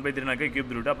 1/3னாக்கா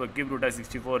கியூப் ரூட். அப்போ கியூப் ரூட்டாக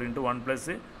 64 into 1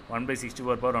 +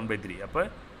 1/64 பவர் 1/3. அப்போ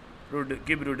ரூட்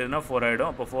கியூப் ரூட் எதுனா 4 ஆகிடும்.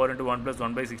 அப்போ 4 into 1 +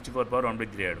 1/64 பவர்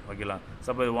 1/3 ஆகிடும். ஓகேங்களா. ஸோ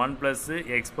அப்போ 1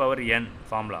 + x power n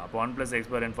ஃபார்முலா. அப்போ 1 + x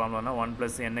power n ஃபார்முலானா 1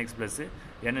 + nx plus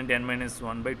n into n minus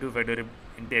 1 by 2 factorial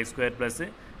into x square plus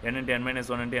n into n minus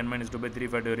 1 into n minus 2 by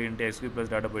 3 factorial into x cube plus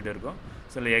tata போய்ட்டு இருக்கும்.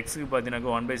 So இல்லை எக்ஸுக்கு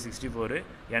பார்த்தீங்கன்னாக்கா 1/64,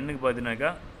 என்னுக்கு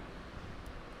பார்த்தீங்கன்னாக்கா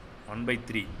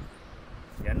 1/3.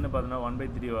 n பார்த்தீங்கன்னா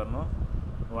 1/3 வரணும்.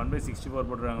 1/64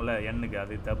 போட்டுருக்காங்களே என்னுக்கு,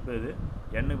 அது தப்பு. இது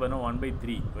என்னுக்கு பார்த்தீங்கன்னா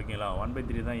 1/3. ஓகேங்களா.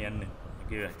 1/3 தான் n.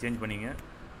 ஓகே, சேஞ்ச் பண்ணிங்க.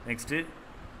 நெக்ஸ்ட்டு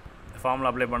ஃபார்முலா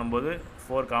அப்ளை பண்ணும்போது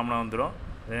 4 காமனாக வந்துடும்.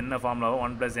 என்ன ஃபார்முலாவோ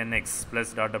 1 + nx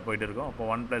ப்ளஸ் டாட்டா போய்ட்டு இருக்கும். அப்போ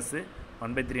 1 +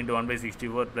 1/3 into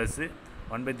 1/64 plus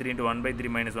 1/3 into 1/3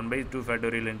 minus 1/2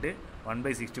 factorial into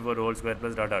 1/64 whole square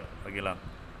plus dot dot. ஓகேங்களா.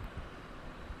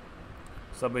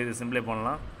 ஸோ அப்போ இது சிம்பிளை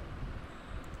பண்ணலாம்.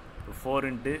 4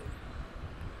 into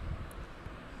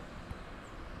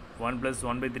 1 +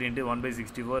 1/3 into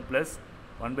 1/64 plus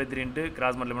 1/3 into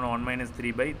cross multiply பண்ணால் 1 minus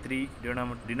 3/3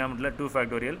 denominator 2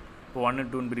 factorial. இப்போ 1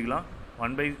 2 பிரிக்கலாம்.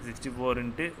 1/64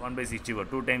 into 1/64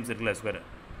 2 டைம்ஸ் இருக்குல்ல square.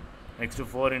 Next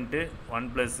 4 into 1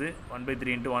 +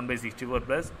 1/3 into 1/64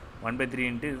 plus 1/3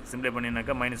 into சிம்பிளை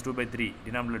பண்ணினாக்கா -2/3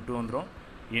 டினாமினேட்டர் 2 வந்துடும்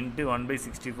இன்ட்டு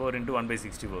 1/64 into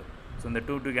 1/64. ஸோ இந்த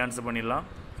 2 கேன்சல் பண்ணிடலாம்.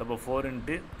 ஸோ அப்போ 4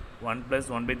 into 1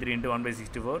 + 1/3 into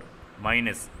 1/64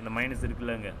 மைனஸ் இந்த மைனஸ்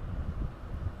இருக்குல்லங்க,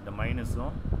 இந்த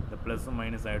மைனஸும் இந்த ப்ளஸும்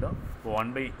மைனஸ் ஆகிடும். இப்போ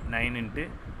 1/9 into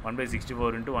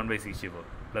 1/64 into 1/64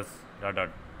 plus dot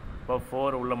dot. இப்போ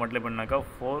 4 உள்ள மல்டிப்ளை பண்ணாக்கா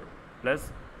 4 plus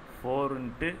 4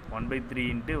 into 1/3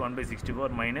 into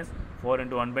 1/64 minus 4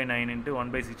 into 1/9 into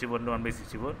 1/64 into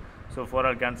 1/64. So 4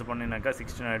 all cancel பண்ணினாக்கா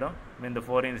 16 ஆகிடும். இந்த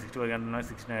 4 இந்த 64 கேன்சல் பண்ணால்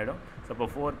 16 ஆகிடும். ஸோ அப்போ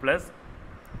 4 ப்ளஸ்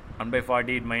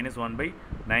 1/48 minus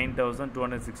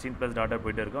 1/9216 ப்ளஸ் டாட்டா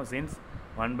போயிட்டே இருக்கும். Since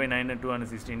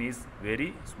 1/9216 is very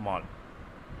small.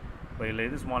 இப்போ இதில்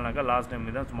எது ஸ்மால்னாக்கா லாஸ்ட் டைம்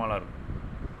தான் ஸ்மாலாக இருக்கும்.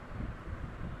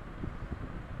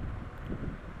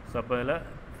 ஸோ அப்போ இதில்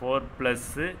 4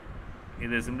 ப்ளஸ்ஸு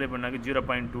இது சிம்பிளை பண்ணாக்க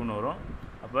 0.2ன்னு வரும்.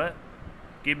 அப்போ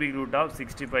cubic root of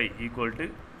 65 equal to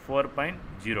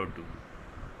 4.02.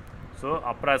 So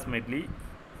approximately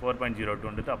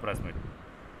 4.02ன்றது approximate.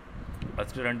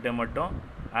 First 2 time மட்டும்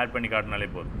ஆட் பண்ணி காட்டினாலே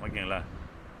போதும். ஓகேங்களா?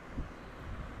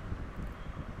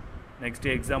 Next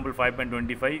example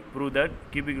 5.25 prove that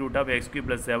cubic root of x cube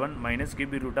plus 7 minus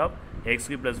cubic root of x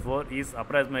cube plus 4 is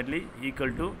approximately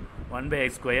equal to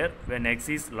 1/x square when x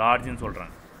is large ன்னு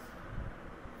சொல்கிறாங்க.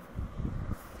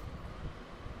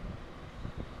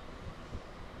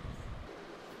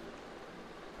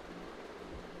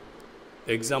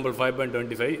 Example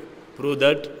 5.25 prove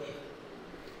that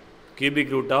cubic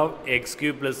root of x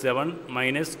cube plus 7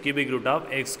 minus cubic root of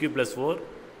x cube plus 4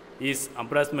 is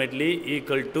approximately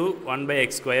equal to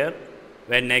 1/x square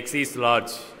when x is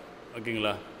large.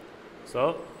 ஓகேங்களா? So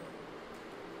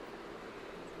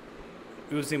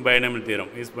using binomial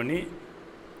theorem use பண்ணி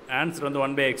answer வந்து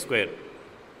 1/x square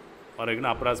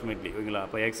வரைக்கும் approximately. ஓகேங்களா?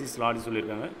 அப்போ x is large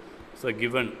சொல்லியிருக்காங்க. So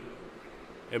given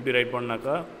எப்படி right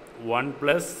பண்ணாக்கா 1 +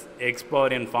 x power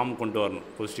n form கொண்டு வரணும்.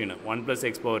 கொஸ்டின் 1 +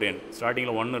 x power n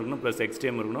ஸ்டார்டிங்கில் 1 இருக்கணும், ப்ளஸ் x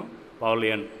டைம் இருக்கணும், பவரில்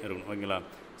n இருக்கணும். ஓகேங்களா?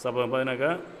 ஸோ அப்போ பார்த்தீங்கன்னாக்கா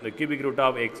இந்த cubic root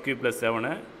of x cube plus 7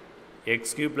 x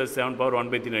cube plus 7 power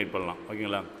 1/3 right பண்ணலாம்.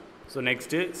 ஓகேங்களா? ஸோ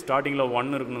நெக்ஸ்ட்டு ஸ்டார்டிங்கில் 1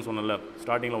 இருக்குன்னு சொன்னல,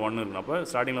 ஸ்டார்டிங்கில் 1 இருக்கணும். அப்போ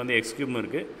ஸ்டார்டிங்கில் வந்து x cube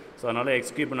இருக்குது. ஸோ அதனால் x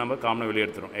cube நம்ம காமனை வெளியே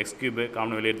எடுத்துரும். x cube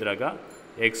காமனை வெளியே எடுத்துறாக்கா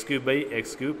x cube by x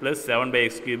cube plus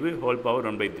 7/x cube whole power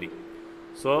 1/3.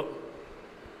 So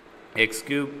x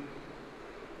cube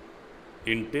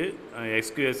into x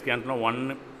cube cancel 1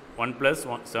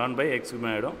 + 7/x cube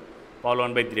ஆகிடும், பவர்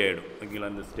 1/3 ஆகிடும். ஓகேங்களா?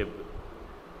 இந்த ஸ்டெப்பு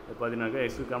பார்த்தீங்கன்னாக்கா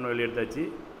x cube காமனை வெளியே எடுத்தாச்சு.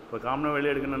 இப்போ காமனை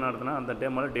வெளியே எடுக்கணும்னு அர்த்தம்னா அந்த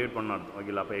டைமால் டிவைட் பண்ண அர்த்தம்.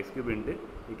 ஓகேங்களா? அப்போ x cube இன்ட்டு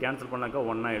இது கேன்சல் பண்ணாக்கா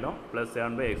 1 ஆகிடும், plus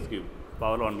 7/x cube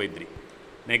power 1/3.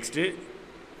 Next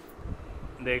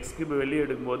இந்த x cube வெளியே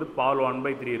எடுக்கும்போது பவர்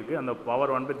 1/3 இருக்குது. அந்த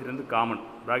பவர் 1/3 வந்து காமன்,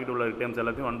 ப்ராக்கெட் உள்ள டேர்ம்ஸ்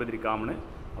எல்லாத்தையும் 1/3 காமனு.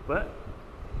 அப்போ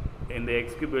இந்த x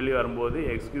cube வெளியே வரும்போது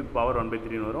x cube பவர்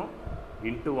 1/3 வரும்,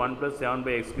 இன்ட்டு 1 +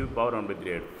 7/x cube பவர் 1/3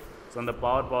 ஆகிடும். ஸோ அந்த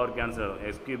பவர் கேன்சல் ஆகும்.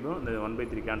 x cube இந்த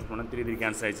 1/3 கேன்சல் பண்ணால் 3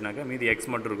 கேன்சல் ஆகிடுச்சுனாக்கா மீதி x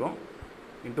மட்டும் இருக்கும்,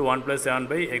 இன்ட்டு 1 +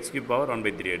 7/x cube பவர்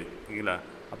 1/3 ஆகிடும். ஓகேங்களா?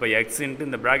 அப்போ x இன்ட்டு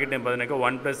இந்த ப்ராக்கெட் டைம் பார்த்தீங்கன்னாக்கா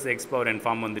 1 + x power n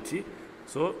ஃபார்ம் வந்துச்சு.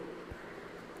 So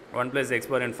 1 + x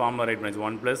power n form right பண்ணிச்சு.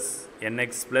 1 +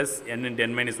 nx + n into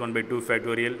n - 1/2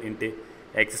 factorial into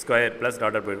x square plus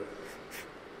daughter போயிடும்.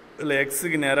 இதில்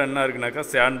எக்ஸுக்கு நேரம் என்ன இருக்குனாக்கா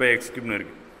 7/x cube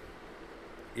இருக்குது,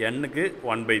 n-க்கு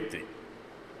 1/3,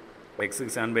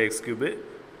 x-க்கு 7/x cube,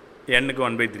 n-க்கு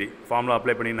 1/3 formula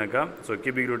apply பண்ணினாக்கா so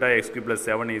cubic root of x cube plus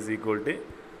 7 is equal to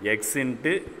x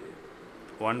into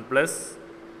 1 +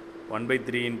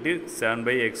 1/3 into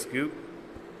 7/x cube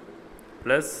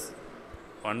plus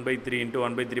 1/3 into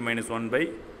 1/3 minus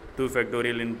 1/2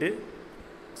 factorial into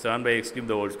 7/x cube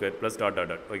the whole square plus dot dot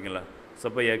dot. ஓகேங்களா? So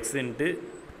அப்போ x into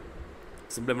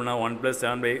simple பண்ணால் 1 +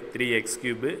 7/3x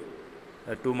cube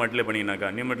 2 multiply பண்ணிங்கனாக்கா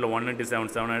நியூமரேட்டரில் 1 into 7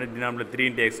 7 ஆகிடும், டினாமினேட்டரில் 3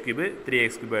 into x cube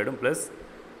 3x cube ஆகிடும், plus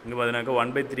இங்கே பார்த்தீங்கன்னாக்கா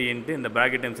 1/3 into இந்த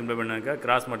ப்ராக்கெட் டைம் சிம்பிள் பண்ணாக்கா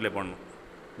கிராஸ் மல்டிப்ளை பண்ணணும்.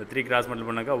 இந்த 3 கிராஸ் மல்டிப்ளை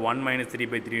பண்ணாக்கா 1 -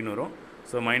 3/3ன்னு வரும்.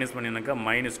 ஸோ மைனஸ் பண்ணினாக்கா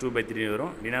 -2/3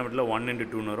 வரும், டினாமினேட்டரில் 1 into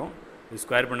 2ன்னு வரும். இது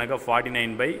ஸ்கொயர் பண்ணாக்கா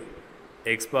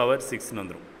 49/x power 6ன்னு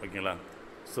வந்துடும். ஓகேங்களா?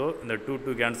 ஸோ இந்த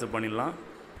 2 கேன்சல் பண்ணிடலாம்.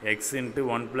 x into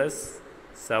 1 +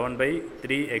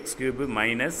 7/3x cube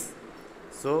minus,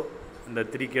 so இந்த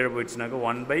 3 கீழே போயிடுச்சுனாக்கா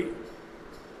 1/3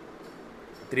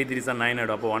 3 9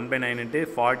 ஆகிடும். அப்போ 1/9 into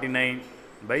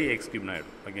 49/x cube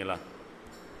ஆகிடும். ஓகேங்களா?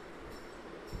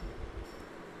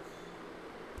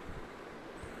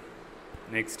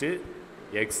 Next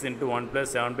x into 1 +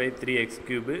 7/3x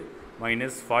cube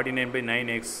minus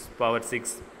 49/9x power 6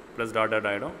 plus dot dot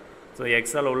ஆகிடும். ஸோ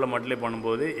எக்ஸால் உள்ள மல்டிப்ளை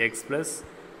பண்ணும்போது x +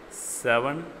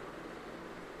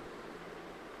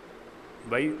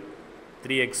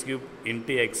 7/3x cube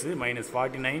into x minus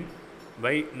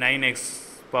 49/9x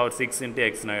power 6 into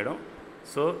x ஆகிடும்.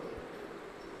 ஸோ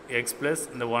x ப்ளஸ்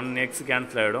இந்த 1x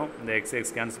கேன்சல் ஆகிடும், இந்த x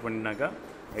cancel பண்ணினாக்கா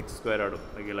x square ஆகிடும்.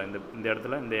 ஓகேங்களா? இந்த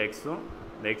இடத்துல இந்த எக்ஸும்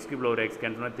இந்த x கியூபில் ஒரு x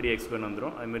கேன்சல் பண்ணால் 3x ஸ்கொயர்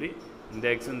வந்துடும். அதுமாதிரி இந்த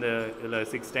x இந்த இதில்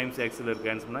 6 times x இருக்க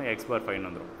கேன்சல் பண்ணால் x power 5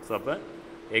 வந்துடும். ஸோ அப்போ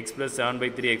x +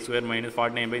 7/3x square minus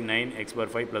 49/9x power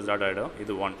 5 plus dot ஆகிடும்.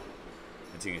 இது 1.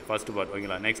 வச்சுங்க ஃபஸ்ட்டு பார்ட்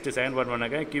ஓகேங்களா. நெக்ஸ்ட்டு செகண்ட் பார்ட்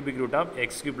பண்ணாக்கா cubic root of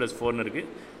x cube plus 4னு இருக்குது.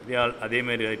 இதே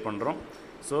அதேமாரி ரைட் பண்ணுறோம்.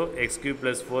 So x cube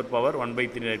plus 4 power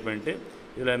 1/3 right பண்ணிட்டு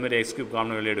இதில் அதுமாரி x cube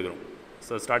காமன் வெளியே எடுக்கிறோம்.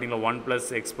 ஸோ ஸ்டார்டிங்கில் 1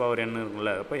 + x power n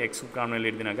இருக்குல்ல, அப்போ x cube காமன்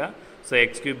வெளியே எடுத்தினாக்கா so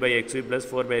x cube by x cube plus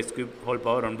 4 by x cube whole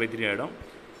power 1/3 ஆகிடும்.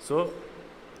 So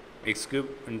x cube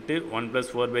into 1 plus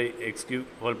 4 by x cube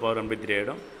whole power 1/3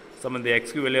 ஆகிடும். So இந்த x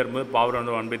cube வெளியே வரும்போது power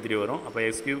வந்து 1/3 வரும். அப்போ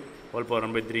x cube whole power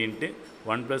 1/3 into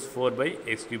 1 plus 4 by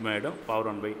x cube ஆகிடும் power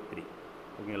 1/3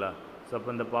 ஓகேங்களா. ஸோ அப்போ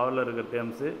இந்த பவரில் இருக்கிற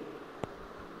டேர்ம்ஸு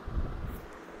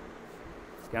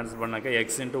கேன்சல் பண்ணாக்கா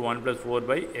x into 1 plus 4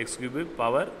 by x cube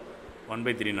power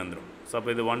 1/3 வந்துடும். ஸோ அப்போ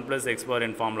இது 1 plus x power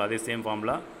n formula, அதே same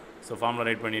formula. So formula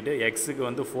right பண்ணிவிட்டு எக்ஸுக்கு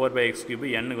வந்து 4 by x cube,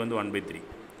 n-க்கு வந்து 1/3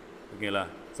 ஓகேங்களா.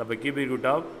 ஸோ அப்போ cubic root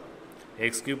of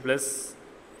x cube plus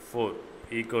 4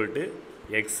 equal to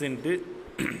x into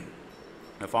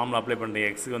formula apply பண்ணுற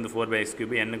எக்ஸுக்கு வந்து 4 by x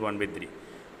cube, n-க்கு 1/3.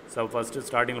 So first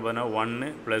ஸ்டார்டிங்கில் பார்த்தீங்கன்னா 1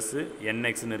 ப்ளஸ்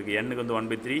nx-ன்னு இருக்குது. n-க்கு வந்து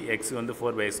 1/3, x-க்கு வந்து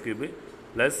 4 by x cube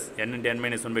plus n into n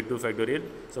minus 1 by 2 factorial.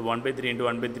 So 1/3 into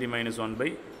 1/3 minus 1 by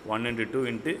 1 into 2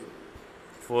 into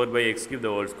 4 by x cube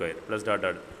the whole square plus dot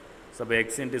dot. So by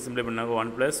x into simplify பண்ணாங்க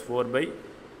 1 plus 4 by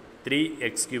 3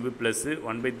 x cube plus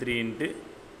 1/3 into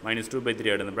minus 2 by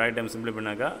 3 ஆகிடும். இந்த bracket time சிம்பிளை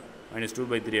பண்ணாக்கா minus 2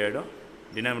 by 3 ஆகிடும்.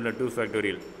 Denominator 2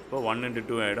 factorial. இப்போ 1 into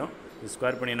 2 ஆகிடும்.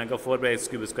 Square பண்ணினாக்கா 4 by x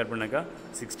cube square பண்ணாக்கா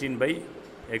 16 by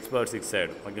x power 6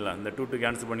 ஆகிடும். ஓகேங்களா. இந்த 2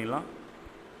 கேன்சல் பண்ணிடலாம்.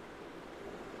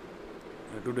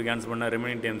 2 கேன்சல் பண்ணால்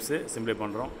ரிமைனிங் டேர்ம்ஸு சிம்பிளை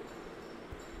பண்ணுறோம்.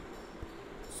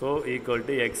 So equal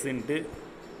to X into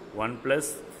 1 plus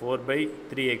 4 by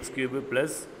 3 x cube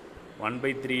plus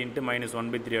 1/3 into minus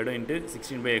 1/3 ஆகிடும் இன்ட்டு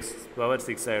 16 by x power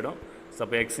 6 ஆகிடும். ஸோ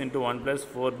அப்போ X into 1 plus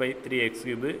 4 by 3 x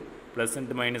cube plus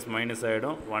into minus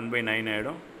ஆகிடும் 1/9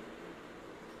 ஆகிடும்.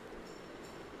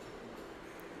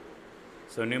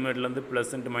 ஸோ நியூமரேட்டர்லேருந்து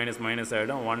ப்ளஸ் இன்ட்டு மைனஸ்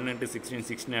ஆகிடும் 1 into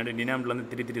 16 ஆகிடும். டினாமினேட்டர்லேருந்து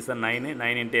 3 3 sir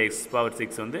 9 into x power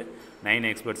 6 வந்து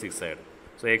 9x power 6 ஆகிடும்.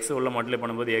 So X உள்ள மல்டிப்ளை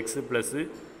பண்ணும்போது X plus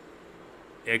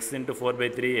X into 4 by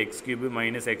 3 x cube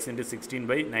minus X into 16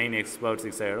 by 9x power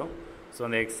 6 ஆகிடும். So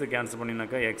அந்த எக்ஸு கேன்சல்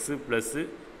பண்ணினாக்கா எக்ஸு ப்ளஸ்ஸு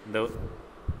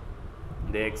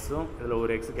இந்த எக்ஸும் இதில்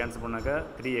ஒரு எக்ஸு கேன்சல் பண்ணாக்கா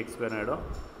 3x² ஆகிடும்.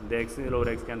 இந்த எக்ஸு இதில் ஒரு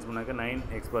எக்ஸ் கேன்சல் பண்ணாக்கா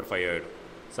 9x power 5 ஆகிடும்.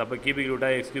 ஸோ அப்போ cubic root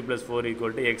of x cube plus 4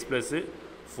 equal to x plus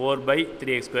 4 by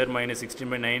 3x² minus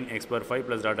 16 by 9x power 5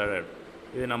 plus dot dot.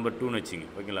 இது நம்பர் 2ன்னு வச்சுங்க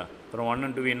ஓகேங்களா. அப்புறம் 1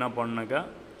 and 2 என்ன பண்ணாக்கா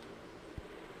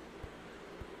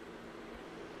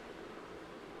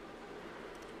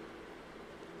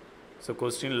ஸோ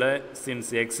கொஸ்டினில் since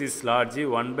x is large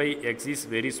 1 by x is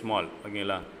very small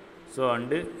ஓகேங்களா. So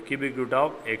and cubic root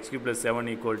of x cube plus 7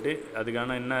 equal to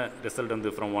அதுக்கான என்ன ரிசல்ட் வந்து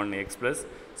from 1 x plus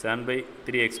 7 by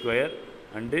 3x square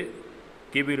and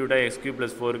cubic root of x cube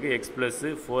plus 4க்கு x plus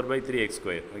 4 by 3x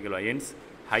square ஓகேவா. Hence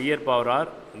higher power R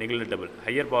negligible.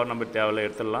 Higher power number தேவையில்ல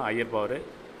எடுத்துடலாம் higher power.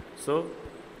 So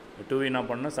 2 என்ன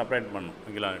பண்ணணும் separate பண்ணணும்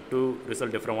ஓகேங்களா. 2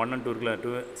 result from 1 and 2 இருக்குல்ல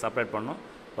 2 separate பண்ணணும்.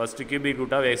 First cubic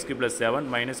root of x cube plus 7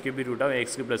 minus cubic root of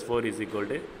x cube plus 4 is equal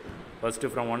to first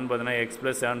from 1 பார்த்தீங்கன்னா x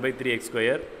plus 7 by 3x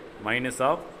square minus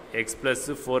of x plus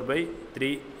 4 by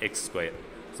 3x square.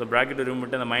 So bracket remove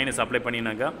பண்ணிட்டு அந்த minus apply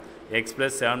பண்ணினாக்கா x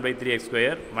plus 7 by 3x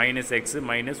square minus x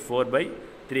minus 4 by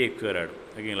 3x square ஆகிடும்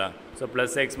ஓகேங்களா. So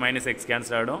plus x minus x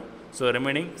cancel ஆகிடும். So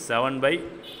remaining 7 by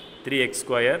 3x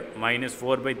square minus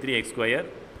 4 by 3x square.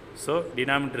 So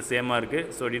denominator சேமாக இருக்குது.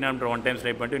 So denominator 1 times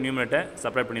right பண்ணிட்டு நியூமரேட்டரை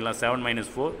separate பண்ணிடலாம் 7 minus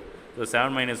 4. So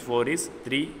 7 minus 4 is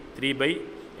 3 by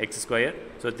x square.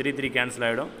 So 3 cancel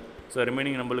ஆகிடும். So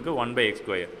remaining நம்மளுக்கு 1 by x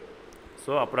square.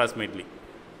 So approximately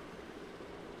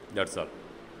that's all.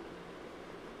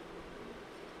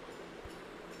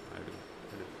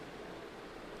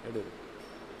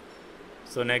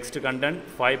 So next content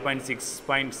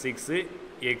 5.6.6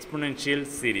 exponential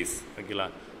series ஓகேங்களா.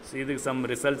 So இதுக்கு some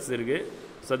results இருக்குது.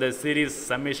 So the series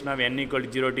summation of n equal to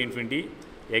 0 to infinity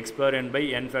x power n by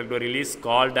n factorial is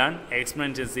called an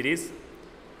exponential series.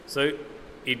 So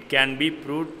it can be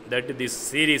proved that this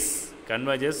series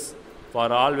converges for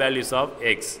all values of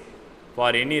x.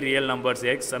 For any real numbers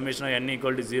x, summation of n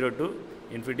equal to 0 to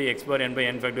infinity x power n by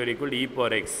n factorial equal to e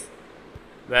power x.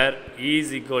 Where e is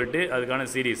equal to அதுக்கான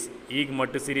series க்கு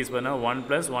மட்டும் series பண்ணா 1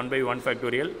 plus 1 by 1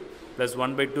 factorial plus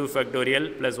 1 by 2 factorial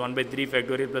plus 1 by 3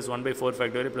 factorial plus 1 by 4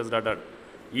 factorial plus dot dot.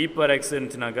 e per x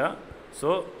இருந்துச்சுனாக்கா so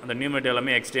அந்த numerator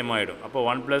எல்லாமே x time ஆகிடும். அப்போ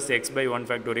 1 plus x by 1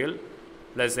 factorial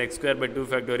plus x square by 2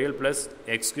 factorial plus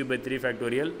x cube by 3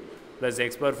 factorial plus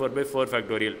x power 4 by 4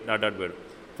 factorial dot dot போயிடும்.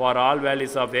 For all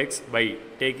values of x by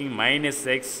taking minus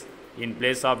x in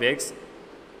place of x,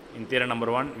 in theorem number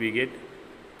 1 we get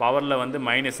பவரில் வந்து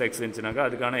minus X இருந்துச்சுனாக்கா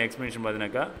அதுக்கான explanation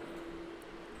பார்த்தீங்கன்னாக்கா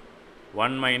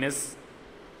 1 minus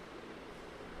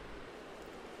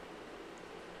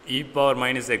e power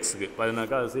minus xக்கு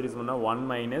பார்த்தீங்கன்னாக்கா அது series பண்ணால் 1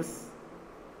 minus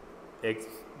x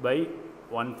by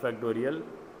 1 factorial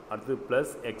அடுத்து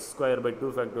plus X square by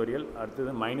 2 factorial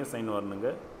அடுத்தது minus sign வரணுங்க.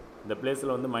 இந்த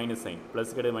பிளேஸில் வந்து மைனஸ் சைன்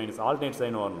ப்ளஸ் கிடையாது மைனஸ் ஆல்டர்னேட்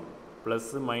சைன் வரணும்.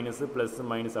 ப்ளஸ்ஸு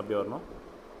மைனஸ் அப்படி வரணும்.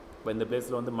 இப்போ இந்த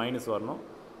பிளேஸில் வந்து மைனஸ் வரணும்.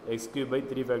 X cube by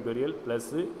 3 factorial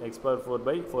plus X power 4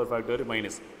 by 4 factorial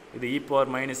minus. இது இ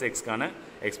பவர் மைனஸ் எக்ஸ்க்கான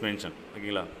எக்ஸ்பென்ஷன்.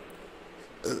 ஓகேங்களா.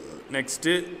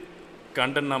 Next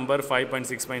content number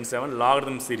 5.6.7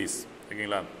 logarithm series.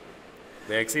 ஓகேங்களா.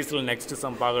 இந்த எக்ஸைஸில் நெக்ஸ்ட்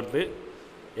சம் பார்க்குறது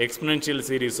எக்ஸ்பெனன்ஷியல்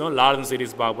சீரீஸும் லாகரிதம்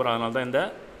சீரீஸ் பார்க்க போகிறோம். அதனால தான் இந்த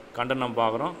கண்டென்ட் நம்ம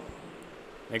பார்க்குறோம்.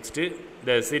 Next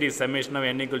the series summation of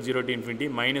n equals 0 to infinity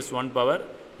minus 1 power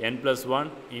n plus 1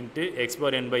 into x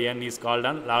power n by n is called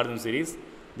an logarithm series.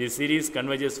 This series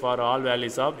converges for all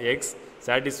values of x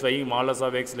satisfying modulus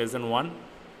of x less than 1.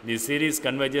 This series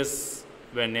converges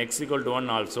when x equal to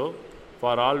 1 also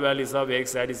for all values of x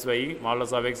satisfying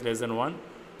modulus of x less than 1.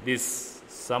 This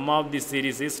sum of this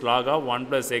series is log of 1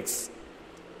 plus x.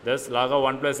 Thus log of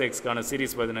 1 plus x கான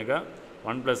series பார்த்தீங்கன்னாக்கா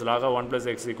 1 plus log of 1 plus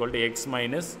x equal to x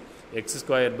minus x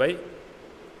square by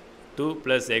 2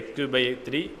 plus x cube by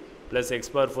 3 plus x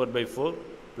power 4 by 4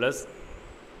 plus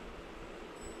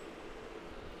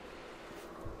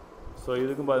so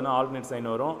இதுக்கும் பார்த்தீங்கன்னா alternate sign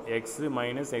வரும். X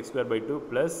minus X square by 2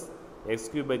 plus X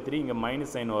cube by 3 இங்கே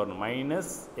minus sign வரணும்.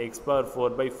 Minus X power 4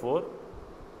 by 4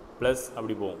 plus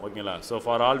அப்படி போகும். ஓகேங்களா. So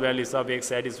for all values of X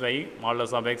satisfying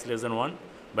modulus of X less than 1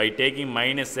 by taking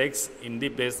minus x in the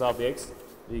place of x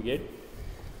we get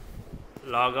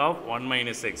log of 1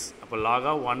 minus x. அப்போ log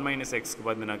of 1 minus xக்கு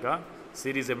பார்த்தீங்கன்னாக்கா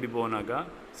series எப்படி போகுனாக்கா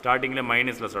ஸ்டார்டிங்கில்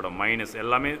மைனஸில் start minus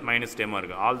எல்லாமே minus டேமாக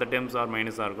இருக்குது. All the terms R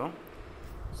மைனஸாக இருக்கும்.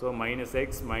 So minus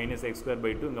X square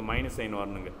by 2 இங்கே மைனஸ் சைன்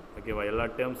வரணுங்க. ஓகேவா. எல்லா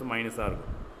டேர்ம்ஸும் மைனஸாக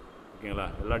இருக்கும். ஓகேங்களா.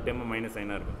 எல்லா டேர்மும் மைனஸ்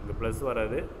சைனாக இருக்கும். இங்கே ப்ளஸ்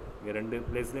வராது. இங்கே ரெண்டு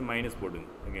பிளேஸ்லேயும் மைனஸ் போட்டுங்க.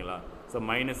 ஓகேங்களா. So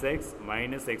minus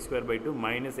X square by 2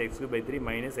 minus X cube by 3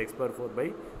 minus X power 4 by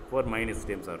 4 minus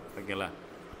டேர்ம்ஸாக இருக்கும். ஓகேங்களா.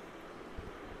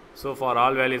 So for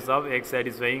all values of X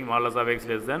satisfying modulus of X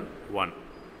less than 1.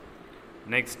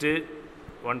 Next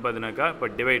 1 பார்த்தீங்கன்னாக்கா இப்போ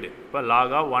டிவைடு இப்போ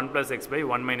lock of 1 plus X by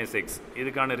 1 minus X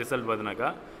இதுக்கான result பார்த்தீங்கன்னாக்கா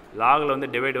லாகில் வந்து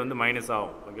divide வந்து minus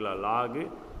ஆகும். ஓகேங்களா. Log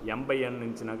M by N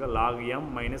இருந்துச்சுனாக்கா lock M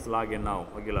minus lock என் ஆகும்.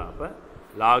 ஓகேங்களா. அப்போ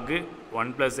log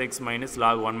 1 plus X minus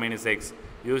lock 1 minus X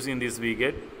using this we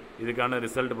get இதுக்கான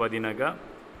ரிசல்ட் பார்த்தீங்கன்னாக்கா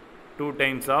 2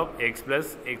 times of x plus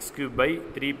x cube by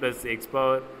 3 plus x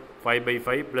power 5 by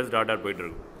 5 plus dot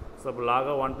போய்ட்டுருக்கும். So அப்போ log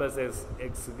of 1 plus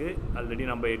எக்ஸுக்கு already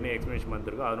நம்ம என்ன explanation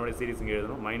பண்ணிருக்கோம் அதனுடைய series இங்கே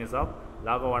எழுதணும். Minus of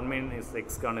log of 1 minus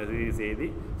எக்ஸ்க்கான series எழுதி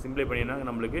சிம்பிளை பண்ணினா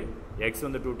நம்மளுக்கு எக்ஸ்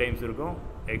வந்து 2 times இருக்கும்,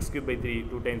 x cube by 3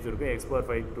 2 times இருக்கும், x power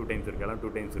 5 2 times இருக்குது. எல்லாம்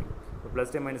 2 times இருக்கும். இப்போ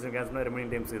ப்ளஸ் டைம் மைனஸ் கேன்சல் பண்ணால்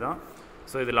ரிமைனிங் டைம்ஸ் தான்.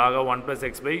 ஸோ இது log of 1 plus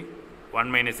x by 1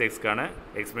 minus எக்ஸ்க்கான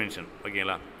எக்ஸ்பென்ஷன்.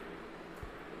 ஓகேங்களா.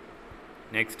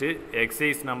 Next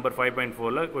exercise number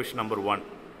 5.4ல் question number 1.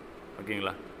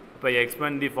 ஓகேங்களா. இப்போ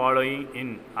expand the following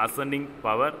in ascending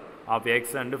power of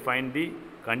X and find the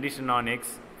condition on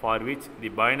X for which the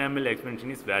binomial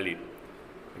எக்ஸ்பென்ஷன் is valid.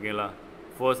 ஓகேங்களா.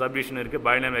 4 submission இருக்குது.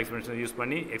 Binomial எக்ஸ்பென்ஷன் use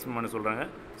பண்ணி expand பண்ண சொல்கிறாங்க.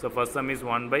 So first sum is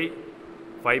 1 by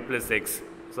 5 plus x.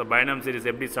 So பைனாம் series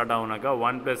எப்படி start ஆகுனாக்கா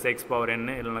 1 plus x power n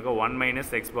இல்லைனாக்கா 1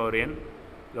 minus x power n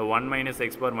இல்லை 1 minus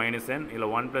x power minus n இல்லை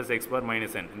 1 plus x power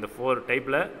minus n. இந்த 4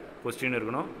 டைப்பில் question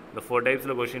இருக்கணும். இந்த 4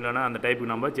 டைப்ஸில் கொஸ்டின் இல்லைனா அந்த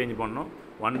டைப்புக்கு நம்ம சேஞ்ச் பண்ணணும்.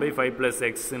 1 by 5 plus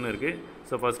xன்னு இருக்குது.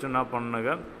 ஸோ ஃபஸ்ட்டு என்ன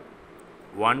பண்ணணுனாக்கா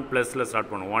 1 ப்ளஸில் ஸ்டார்ட்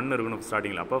பண்ணணும். 1 இருக்கணும்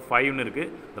ஸ்டார்டிங்கில். அப்போ 5ன்னு இருக்குது.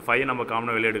 இந்த 5 நம்ம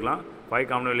காமனாக வெளியே எடுக்கலாம். 5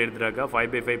 காமனாக வெளியே எடுத்துட்டாக்கா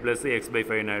 5 by 5 plus x by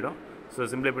 5 ஆகிடும். ஸோ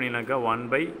சிம்பிளை பண்ணினாக்கா 1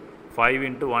 by 5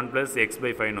 into 1 plus x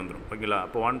by 5 வந்துடும். ஓகேங்களா.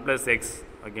 அப்போ 1 plus x.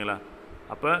 ஓகேங்களா.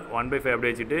 அப்போ 1 by 5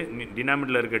 அப்படியே வச்சுட்டு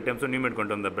டினாமினேட்டரில் இருக்க டேர்ம்ஸும் நியூமரேட்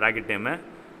கொண்டு வந்த ப்ராக்கெட் டைமு.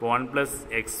 இப்போ 1 plus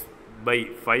x by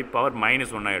 5 பவர்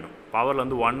 -1 ஆகிடும். பவரில்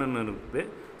வந்து 1ன்னு இருக்குது.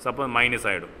 ஸோ அப்போ மைனஸ்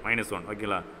ஆகிடும் -1.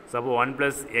 ஓகேங்களா. ஸோ அப்போ 1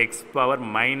 plus x பவர்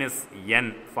 -n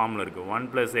ஃபார்மில் இருக்குது. 1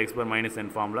 plus x power -n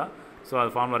formula. So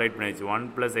அது ஃபார்முலா ரைட் பண்ணிடுச்சு. 1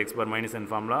 plus x power -n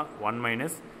formula 1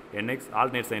 minus nx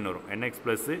alternate sign வரும். nx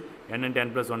plus n into n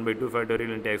plus 1 by 2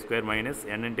 factorial into x square minus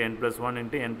n into n plus 1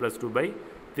 into n plus 2 by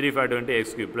 3 factorial into x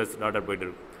cube plus dot போய்ட்டு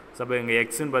இருக்கும். So அப்போ இங்கே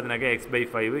எக்ஸ்ன்னு பார்த்தீங்கன்னாக்கா x by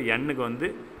 5 n-க்கு வந்து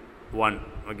 1.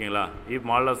 ஓகேங்களா. If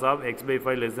modulus of x by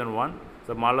 5 less than 1.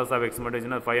 So modulus of x மட்டும்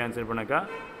வச்சுன்னா 5 ஆன்சர் பண்ணாக்கா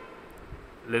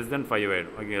less than 5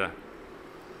 ஆகிடும். ஓகேங்களா.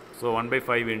 ஸோ 1 by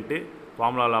 5 இன்ட்டு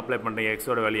ஃபார்முலாவில் அப்ளை பண்ணுறேன்.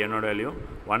 எக்ஸோட வேல்யூ என்னோட value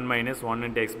 1 minus 1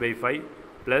 into x by 5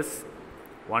 plus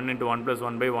 1 into 1 plus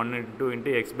 1 by 1 into 2 into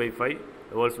x by 5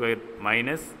 the whole square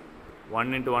minus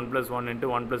 1 into 1 plus 1 into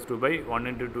 1 plus 2 by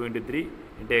 1 into 2 into 3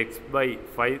 into x by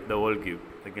 5 the whole cube.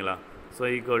 ஓகேங்களா. So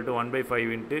equal to 1 by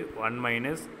 5 into 1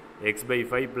 minus x by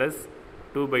 5 plus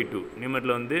 2 by 2.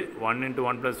 Numeral வந்து 1 into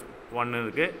 1 plus 1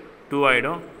 இருக்குது. 2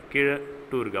 ஆகிடும். கீழே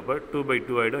 2 இருக்குது. அப்போ 2 by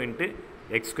 2 ஆகிடும் into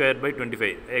x square by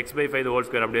 25, x by 5 the whole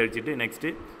square அப்படியே வச்சுட்டு next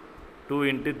 2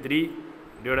 into 3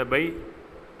 divided by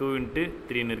 2 into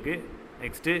 3 இருக்கு.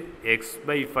 Next x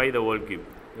by 5 the whole cube.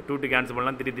 இந்த 2 கேன்சல்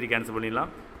பண்ணலாம், 3 கேன்சல்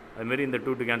பண்ணிடலாம். அதுமாரி இந்த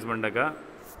 2 கேன்சல் பண்ணிட்டாக்கா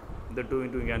இந்த 2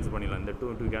 into கேன்சல் பண்ணிடலாம், இந்த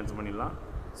 2 into கேன்சல் பண்ணிடலாம்.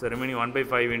 So remaining 1 by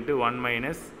 5 into 1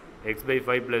 minus x by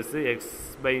 5 plus x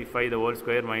by 5 the whole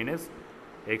square minus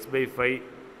x by 5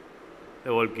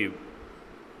 the whole cube.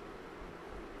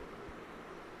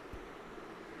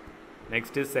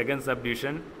 Next is second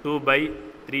subdivision 2 by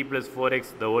 3 plus 4x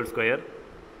the whole square.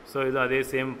 So இது அதே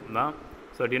same தான்.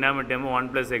 So denominator 1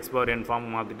 plus x power n form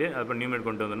மாற்றிட்டு அப்புறம் numerator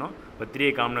கொண்டு வந்துடணும். இப்போ 3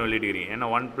 காமனாக வெளியிடுறீங்க, ஏன்னா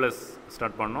 1 plus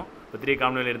ஸ்டார்ட் பண்ணோம். இப்போ 3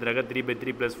 காமனாக வெளியிடுறாங்க 3 by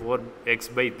 3 plus 4x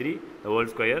by 3 the whole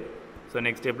square. So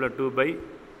next ஸ்டெப்பில் 2 by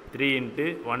 3 into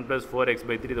 1 plus 4x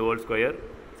by 3 the whole square.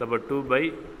 So அப்போ 2 by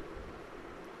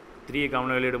 3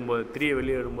 காமனாக வெளியிடும்போது 3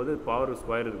 வெளியிடும்போது பவர்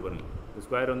ஸ்கொயர் இருக்கு பாருங்க.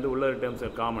 ஸ்கொயர் வந்து உள்ள டேர்ம்ஸ்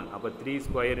காமன். அப்போ 3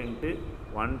 square into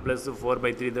 1 plus 4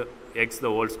 by 3 the x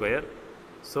the whole square.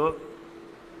 So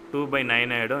 2 by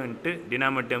 9 ஆகிடும் into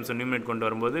denominator terms numerator கொண்டு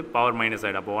வரும்போது பவர் மைனஸ்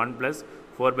ஆகிடும். அப்போ 1 plus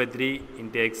 4 by 3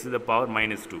 into x the power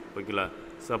minus 2. ஓகேங்களா?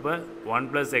 ஸோ அப்போ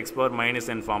 1 plus x power minus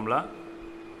n formula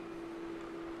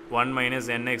 1 minus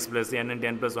nx plus n into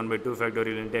n plus 1 by 2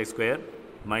 factorial into x square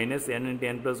minus n into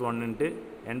n plus 1 into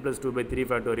n plus 2 by 3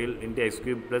 factorial into x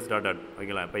cube plus dot dot.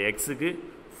 ஓகேங்களா? இப்போ எக்ஸுக்கு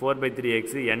 4 by 3x,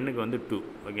 n-க்கு வந்து 2.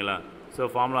 ஓகேங்களா? So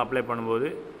formula apply பண்ணும்போது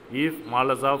if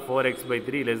modulus of 4x by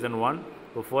 3 less than 1,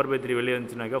 இப்போ 4 by 3 வெளியே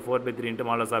இருந்துச்சுனாக்கா 4 by 3 into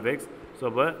modulus of x. So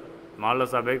அப்போ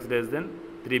modulus of x less than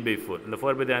 3 by 4. இந்த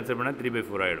 4 by 3 ஆன்சர் பண்ணால் 3 by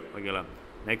 4 ஆகிடும். ஓகேங்களா?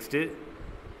 நெக்ஸ்ட்டு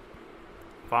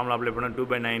ஃபார்முலா அப்ளை பண்ணால்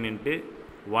 2 by 9 into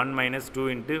 1 minus 2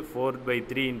 into 4 by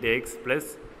 3 into x plus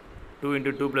 2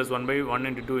 into 2 plus 1 by 1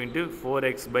 into 2 into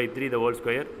 4x by 3 the whole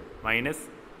square minus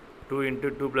 2 into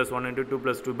 2 plus 1 into 2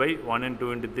 plus 2 by 1 and 2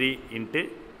 into 3 into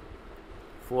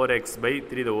 4x by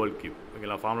 3 the whole cube.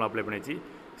 ஓகேங்களா? Formula apply பண்ணிச்சு.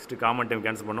 Next common time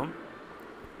cancel பண்ணோம்,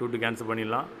 2 cancel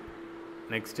பண்ணிடலாம்.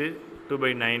 Next 2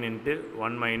 by 9 into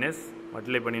 1 minus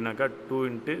multiply பண்ணினாக்கா 2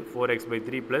 into 4x by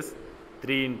 3 plus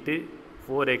 3 into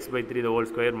 4x by 3 the whole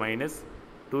square minus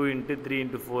 2 into 3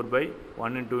 into 4 by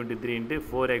 1 and 2 into 3 into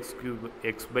 4x cube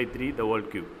x by 3 the whole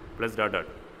cube plus dot dot.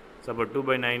 So அப்போ 2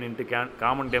 by 9 into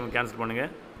common time cancel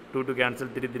பண்ணுங்கள், 2 to cancel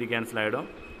 3 cancel ஆகிடும்.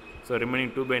 So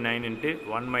remaining 2 by 9 into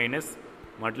 1 minus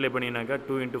multiply பண்ணினாக்கா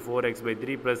 2 into 4x by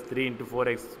 3 plus 3 into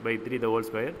 4x by 3 the whole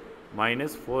square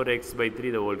minus 4x by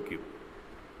 3 the whole cube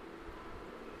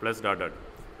plus dot dot.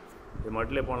 இது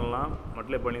multiply பண்ணலாம்,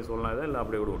 multiply பண்ணி சொல்லலாம், இதை இல்லை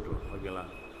அப்படியே கூட விட்டுரும். ஓகேங்களா?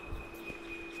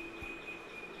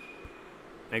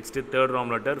 Next third Rome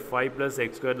letter 5 plus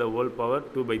x square the whole power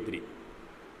 2 by 3.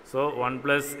 So 1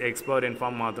 plus x power n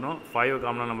form மாற்றணும். 5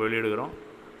 காமனாக நம்ம வெளியிடுகிறோம்.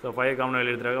 ஸோ 5 காமனாக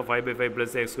வெளியிடுறாங்க 5 by 5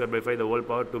 plus x square by 5 the whole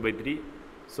power 2 by 3.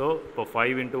 So இப்போ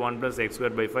 5 into 1 plus x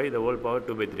square by 5 the whole power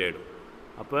 2 by 3 ஆகிடும்.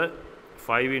 அப்போ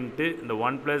 5 into இந்த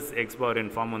 1 plus x power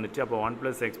n form வந்துச்சு. அப்போ 1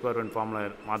 plus x power n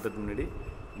ஃபார்மில் மாற்றுறதுக்கு முன்னாடி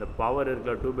இந்த பவர்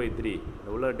இருக்கிற 2 by 3 இந்த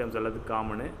உள்ள டேர்ம்ஸ் எல்லாத்துக்கும்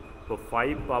காமனு. இப்போ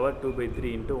 5 power 2 by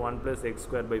 3 into 1 plus x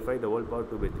square by 5 the whole power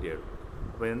 2 by 3 ஆகிடும்.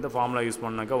 இப்போ எந்த ஃபார்முலா யூஸ்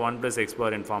பண்ணாக்கா 1 plus x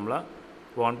power n formula.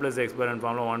 இப்போ 1 plus x power n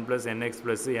formula 1 plus nx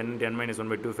plus n into n minus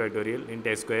 1 by 2 factorial into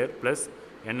x square plus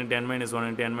n into n minus 1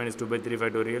 into n minus 2 by 3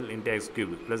 factorial into x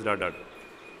cube plus dot dot.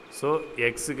 So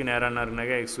எக்ஸுக்கு நேராக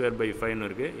இருந்தாக்கா x square by 5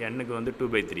 இருக்குது, n-க்கு வந்து 2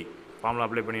 by 3. Formula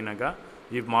apply பண்ணினாக்கா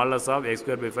if modulus of x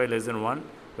square by 5 less than 1,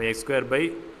 இப்போ x square by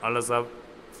modulus of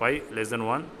 5 less than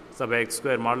 1. So அப்போ x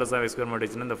square modulus of x square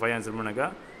மட்டும் இந்த 5 answer பண்ணாக்கா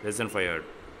less than 5 ஆகிடும்.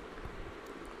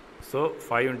 So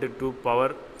 5 into 2 power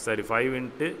 5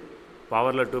 into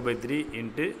பவரில் 2 by 3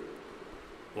 into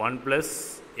 1 plus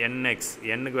nx,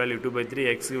 n-க்கு value 2 by 3,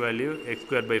 x-க்கு value x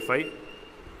square by 5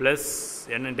 plus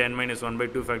n into n minus 1 by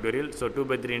 2 factorial. So 2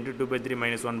 by 3 into 2 by 3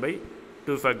 minus 1 by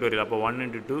 2 factorial. அப்போ 1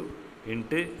 into 2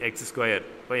 into x square.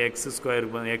 இப்போ x square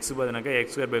x பார்த்தீங்கன்னாக்கா x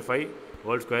square by 5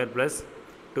 whole square plus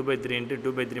 2 by 3 into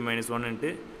 2 by 3 minus 1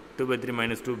 into 2 by 3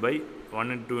 minus 2 by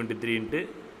 1 into 2 into 3 into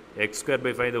x square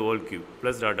by 5 the whole cube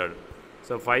plus dot dot.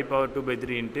 So 5 power 2 by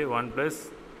 3 into 1 plus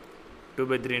 2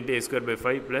 by 3 into x square by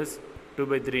 5 plus 2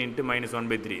 by 3 into minus 1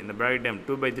 by 3. இந்த bracket term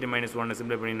 2 by 3 minus 1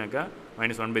 சிம்பிளை பண்ணினாக்கா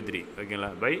minus 1 by 3. ஓகேங்களா?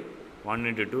 by 1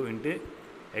 into 2 into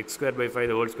x square by 5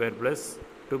 the whole square plus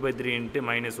 2 by 3 into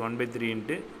minus 1 by 3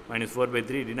 into minus 4 by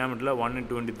 3 denominator 1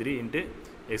 into 2 into 3 into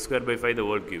x square by 5 the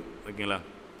whole cube. ஓகேங்களா?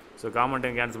 So common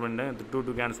time cancel பண்ணிட்டேன்,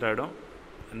 2 cancel ஆகிடும்.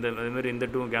 அதுமாதிரி இந்த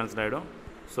 2 cancel ஆகிடும்.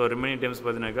 So remaining times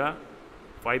பார்த்தீங்கன்னாக்கா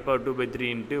 5 power 2 by 3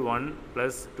 into 1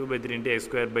 plus 2 by 3 into x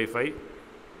square by 5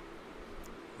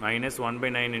 minus 1 by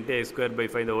 9 into x square by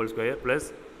 5 the whole square plus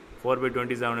 4 by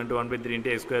 27 into 1 by 3 into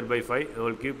x square by 5 the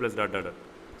whole cube plus dot dot dot.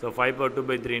 So 5 power 2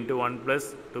 by 3 into 1 plus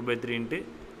 2 by 3 into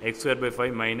x square by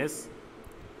 5 minus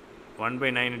 1 by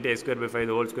 9 into x square by 5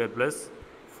 the whole square plus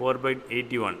 4 by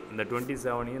 81. இந்த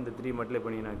 27 இந்த 3 multiply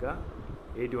பண்ணினாக்கா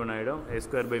 81 ஆகிடும். x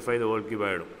square by 5 the whole cube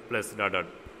ஆகிடும் plus dot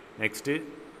dot. Next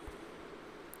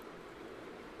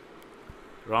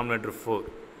Ram letter 4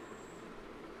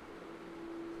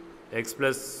 x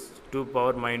plus 2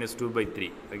 power minus 2 by 3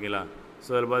 ஓகேங்களா. So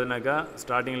அதில் பார்த்தீங்கன்னாக்கா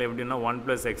ஸ்டார்டிங்கில் எப்படின்னா 1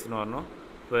 plus xன்னு வரணும்.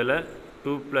 இப்போ இதில்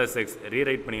 2 plus x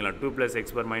ரீரைட் பண்ணிக்கலாம். 2 plus x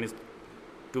power minus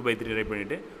 2 by 3 right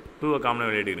பண்ணிவிட்டு 2 காமனாக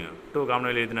வெளியே எடுத்துங்க. 2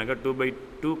 காமனாக வெளியே எடுத்துனாக்கா 2 by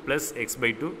 2 plus x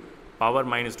by 2 power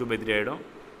minus 2 by 3 ஆகிடும்.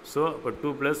 ஸோ இப்போ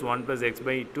 2 plus 1 plus x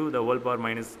by 2 the whole power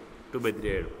minus 2 by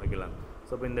 3 ஆகிடும் ஓகேங்களா.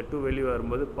 ஸோ இப்போ இந்த 2 வெளியே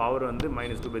வரும்போது பவர் வந்து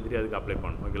minus 2 by 3 அதுக்கு அப்ளை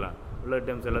பண்ணணும் ஓகேங்களா. உள்ள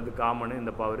டேர்ம்ஸ் எல்லாத்துக்கும் காமனு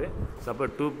இந்த பவர். ஸோ அப்போ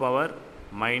 2 power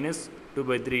minus 2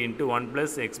 by 3 into 1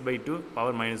 plus x by 2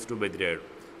 power minus 2 by 3 ஆகிடும்.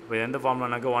 இப்போ எந்த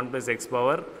ஃபார்முலானாக்கா 1 plus x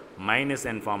power minus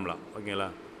n formula ஓகேங்களா.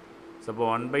 ஸோ இப்போ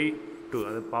 1 by 2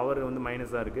 அது பவர் வந்து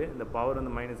மைனஸாக இருக்குது. இந்த பவர்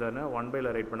வந்து மைனஸ் ஆகுனா 1 பையில்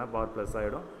ரைட் பண்ணால் பவர் ப்ளஸ்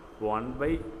ஆகிடும். இப்போ 1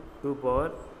 by 2 power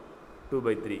 2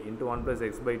 by 3 into 1 plus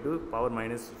x by 2 power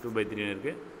minus 2 by 3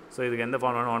 இருக்குது. ஸோ இதுக்கு எந்த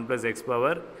ஃபார்முலானா 1 plus x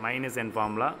power minus n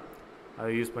formula அதை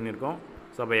யூஸ் பண்ணியிருக்கோம்.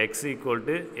 ஸோ அப்போ x equal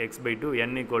to x by 2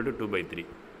 n equal to 2 by 3.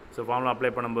 So formula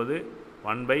apply பண்ணும்போது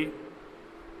 1 by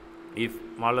if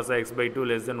modulus of x by 2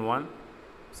 less than 1,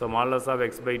 so modulus of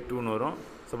x by 2 னு வரும்.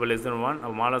 So இப்போ less than 1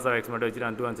 அப்போ modulus of x மட்டும் வச்சுட்டு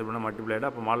அந்த 2 answer பண்ணால் multiply ஆகிடும்.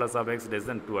 அப்போ modulus of x less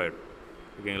than 2 ஆகிடும்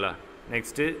ஓகேங்களா.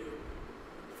 நெக்ஸ்ட்டு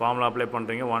ஃபார்முலா அப்ளை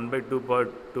பண்ணுறீங்க 1 by 2 power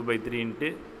 2 by 3 into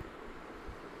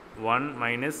 1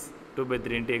 minus 2 by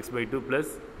 3 into x by 2 plus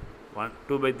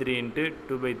 2 by 3 into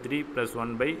 2 by 3 plus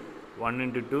 1 by 1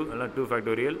 into 2 எல்லாம் 2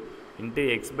 factorial into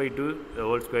x by 2 the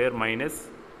whole square minus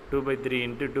 2 by 3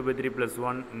 into 2 by 3 plus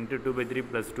 1 into 2 by 3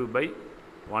 plus 2 by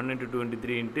 1 into 2 into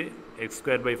 3 into x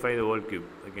square by 5 the whole cube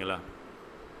ஓகேங்களா.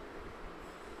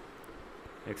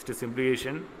 Next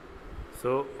simplification. So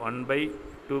 1 by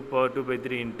 2 power 2 by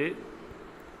 3 into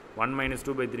 1 minus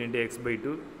 2 by 3 into x by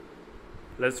 2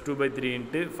 plus 2 by 3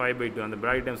 into 5 by 2 அந்த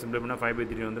bracket term simplify பண்ணால் 5 by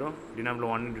 3 வந்துடும். denominator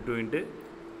 1 into 2 into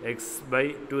x by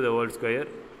 2 the whole square.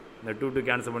 இந்த 2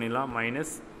 cancel பண்ணிடலாம் minus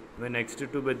then next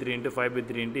 2 by 3 into 5 by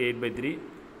 3 into 8 by 3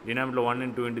 denominator 1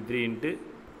 and 2 into 3 into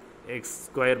x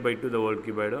square by 2 the whole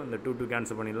cube ஆகிடும். இந்த 2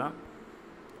 cancel பண்ணிடலாம்.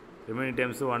 remaining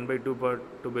terms 1 by 2 power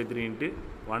 2 by 3 into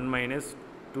 1 minus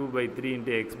 2 by 3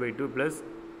 into x by 2 plus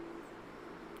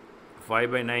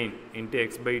 5 by 9 into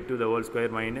x by 2 the whole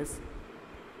square minus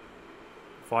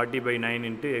 40 by 9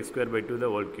 into x square by 2 the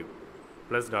whole cube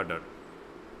plus dot dot.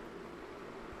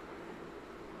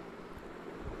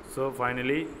 So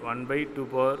finally 1 by 2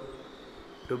 power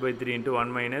 2 by 3 into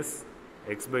 1 minus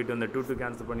x by 2 இந்த 2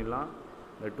 cancel பண்ணிடலாம்.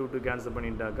 இந்த 2 cancel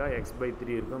பண்ணிட்டாக்கா x by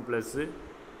 3 இருக்கும் plus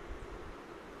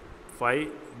 5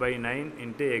 by 9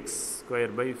 into x square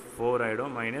by 4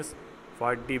 ஆகிடும் minus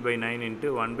 40 by 9 into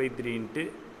 1 by 3 into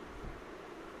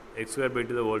x square by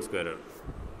 2 the whole square.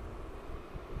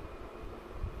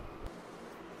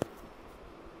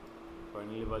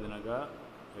 Finally பார்த்தீங்கன்னாக்கா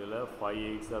இதில் 5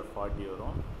 8s are 40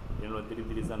 வரும். என்னோட 3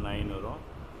 3s are 9 வரும்.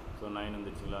 ஸோ 9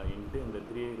 வந்துச்சுங்களா இன்ட்டு இந்த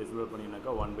 3 ரெசில்வர்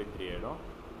பண்ணிங்கனாக்கா 1 by 3 ஆகிடும்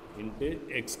into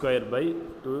X square by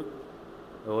 2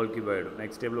 whole cube ஆகிடும்.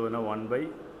 Next table வந்து 1 by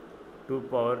 2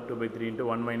 power 2 by 3 into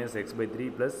 1 minus x by 3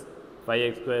 plus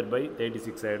 5x square by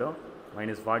 36 ஆகிடும்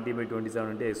minus 40 by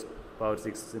 27 into x power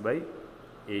 6 by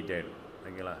 8 ஆகிடும்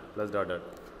ஓகேங்களா plus dot dot.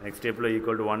 Next table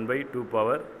equal to 1 by 2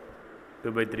 power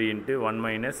 2 by 3 into 1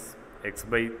 minus x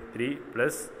by 3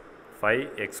 plus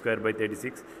 5x square by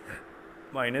 36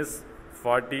 minus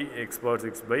 40x power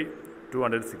 6 by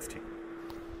 260.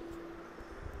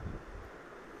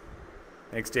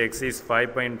 Next exercise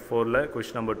 5.4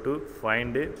 question number 2,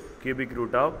 find cubic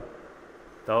root of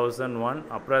 1001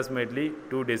 approximately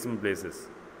 2 decimal places.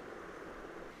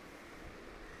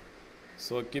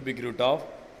 So cubic root of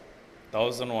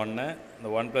 1001 the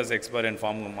 1 plus x bar n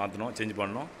form மாற்றணும் change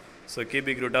பண்ணணும். So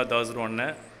cubic root of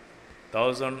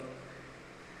 1001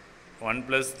 1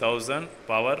 plus 1000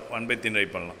 power 1 by 3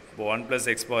 right பண்ணலாம். இப்போ 1 plus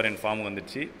x power n form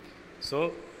வந்துடுச்சு. So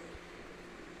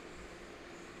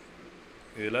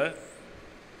இதில்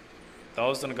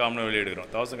 1000 காமனாக வெளியே எடுக்கிறோம்.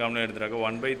 1000 காமனாக எடுத்துட்டாக்க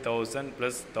 1 by 1000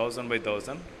 plus 1000 by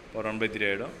 1000 power 1 by 3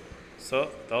 ஆகிடும். ஸோ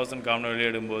 1000 காமனாக வெளியே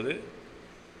எடுக்கும்போது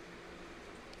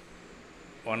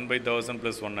 1 by 1000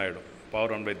 plus 1 ஆகிடும்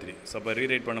பவர் 1 by 3. ஸோ அப்போ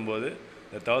ரீரைட் பண்ணும்போது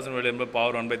இந்த 1000 வெளியே எடுக்கும்போது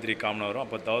பவர் 1 by 3 காமனாக வரும்.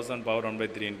 அப்போ 1000 power 1 by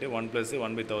 3 into 1 plus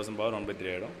 1 by 1000 power 1 by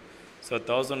 3 ஆகிடும். ஸோ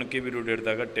 1000 கியூபிக் ரூட்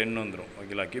எடுத்தாக்க 10 வந்துடும்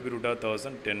ஓகேங்களா. Cubic root of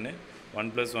 1000 10 1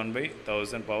 plus 1 by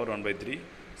 1000 power 1 by 3.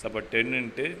 So அப்போ 10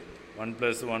 into 1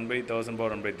 plus 1 by 1000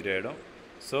 power 1 by 3 ஆகிடும்.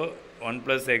 So 1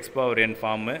 plus x power n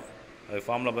form அது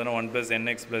ஃபார்மில் பார்த்தீங்கன்னா 1 plus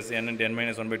nx plus n into n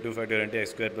minus 1 by 2 factor into x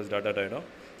square plus dot dot ஆகிடும்.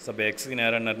 So அப்போ எக்ஸுக்கு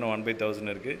நேராக நேரம்னா 1 by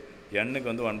 1000 இருக்குது, n-க்கு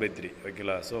வந்து 1 by 3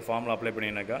 ஓகேங்களா. ஸோ ஃபார்மில் apply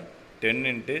பண்ணிங்கனாக்கா 10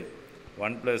 into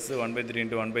 1 plus 1 by 3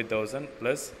 into 1 by 1000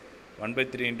 plus 1 by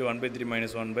 3 into 1 by 3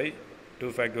 minus 1 by 2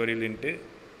 factorial into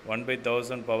 1 by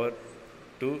 1000 power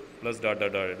 2 plus dot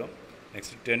dot dot.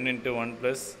 Next 10 into 1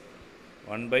 plus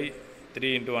 1 by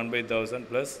 3 into 1 by 1000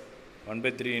 plus 1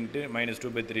 by 3 into minus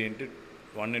 2 by 3 into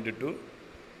 1 into 2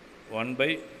 1 by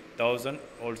 1000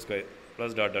 whole square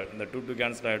plus dot dot. The 2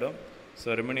 cancel ஆகிடும். So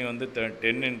remaining வந்து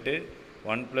 10 into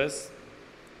 1 plus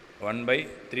 1 by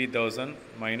 3000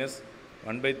 minus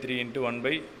 1 by 3 into 1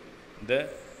 by the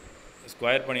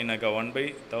square பண்ணினாக்கா 1 by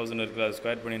 1000 இருக்குல்ல அது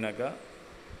square பண்ணினாக்கா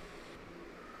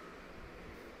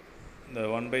இந்த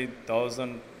 1 by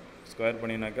 1000 square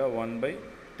பண்ணினாக்கா 1 by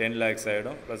 10 lakhs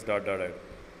ஆகிடும் plus dot dot ஆகிடும்.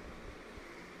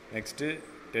 Next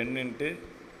 10 into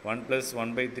 1 plus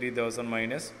 1 by 3000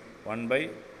 minus 1 by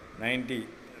 90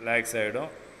 lakhs ஆகிடும்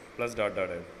plus dot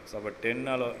dot ஆகிடும். So அப்போ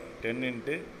 10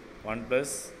 into 1 plus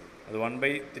அது 1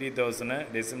 by 3000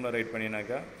 டெசிமலில் right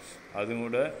பண்ணினாக்கா அது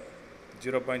கூட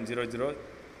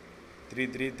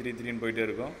 0.003333 போயிட்டே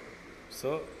இருக்கும். ஸோ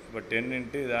இப்போ 10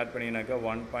 into இது ஆட் பண்ணினாக்கா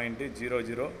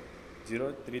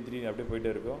 1.00033 அப்படியே போயிட்டே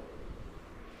இருக்கும்.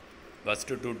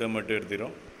 ஃபஸ்ட்டு 2 டேர்ம் மட்டும்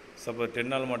எடுத்துக்கிறோம். ஸோ அப்போ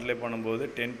 10 மல்டிப்ளை பண்ணும்போது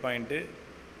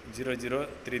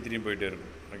 10.0033 போயிட்டே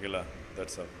இருக்கும். ஓகேங்களா,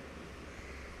 that's all.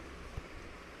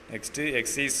 Next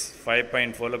exercise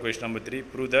 5.4 question number 3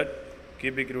 prove that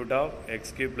cubic root of x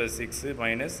cube plus 6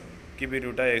 minus cubic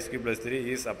root of x cube plus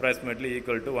 3 is approximately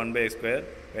equal to 1 by x square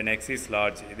when x is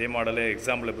large. இதே மாடலில்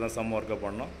example இப்போ தான் some workup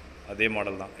பண்ணோம், அதே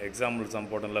model தான். Example some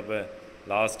போட்டோம்ல இப்போ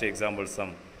last example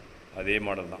some அதே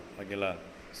model தான். ஓகேங்களா,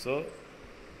 ஸோ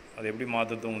அது எப்படி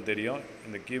மாற்றுறது உங்களுக்கு தெரியும்.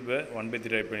 இந்த கியூபை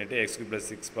 1/3 ரைட் பண்ணிவிட்டு x cube plus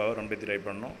 6 power 1/3 right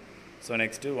பண்ணணும். So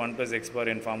next 1 plus x power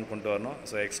n form கொண்டு வரணும்.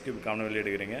 ஸோ x cube காமன் வெளியே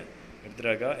எடுக்கிறீங்க,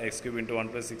 எடுத்துட்டாக்கா x cube into 1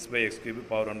 plus 6 by x cube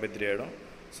power 1/3 ஆகிடும்.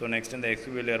 ஸோ நெக்ஸ்ட் இந்த x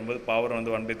cube வெளியே வரும்போது பவர்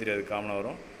வந்து 1/3 அது காமனாக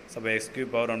வரும். ஸோ அப்போ x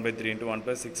cube power 1/3 into 1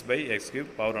 plus 6 by x cube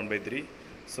power 1/3.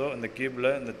 So இந்த கியூபில்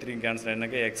இந்த 3 cancel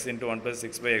ஆகினாக்கா x into 1 plus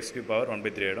 6 by x cube power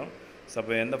 1/3 ஆகிடும். ஸோ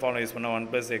அப்போ எந்த ஃபார்மில் யூஸ் பண்ணால் 1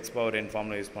 plus x power n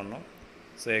ஃபார்மில் யூஸ் பண்ணோம்.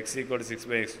 So x equal to 6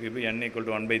 by x cube, n equal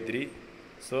to 1/3.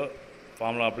 So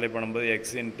formula apply பண்ணும்போது x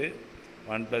into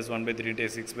 1 plus 1/3 into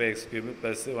 6 by x cube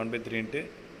plus 1/3 into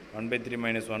 1/3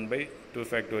 minus 1 by 2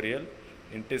 factorial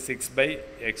into 6 by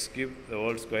x cube the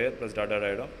whole square plus dot dot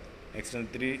ஆகிடும். Next இந்த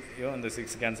 3யும் இந்த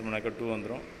 6 cancel பண்ணாக்கா 2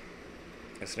 வந்துடும்.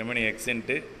 Next ரெமைனிங் x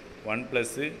into 1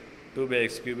 plus 2 by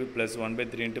x cube plus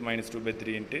 1/3 into minus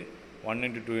 2/3 into 1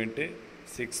 into 2 into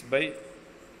 6 by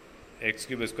x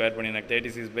cube square பண்ணினா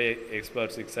 36 by x power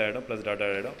 6 ஆகிடும் plus dot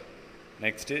ஆகிடும்.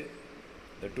 Next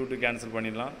இந்த 2 cancel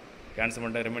பண்ணிடலாம். கேன்சல்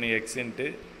பண்ணிட்டா ரெமைனிங் x into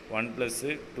 1 plus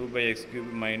 2 by x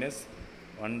cube minus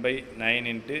 1 by 9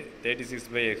 into 36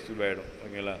 by x cube ஆகிடும்.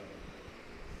 ஓகேங்களா,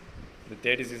 இந்த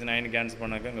 36 9 cancel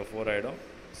பண்ணாக்கா இங்கே 4 ஆகிடும்.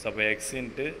 ஸோ அப்போ x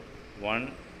into 1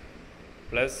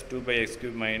 plus 2 by x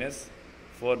cube minus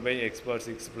 4 by x power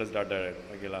 6 plus dot ஆகிடும்.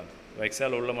 ஓகேங்களா,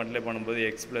 எக்ஸால் உள்ள மல்டிப்ளை பண்ணும்போது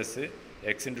x plus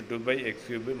x into 2 by x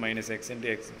cube minus x into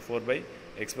x 4 by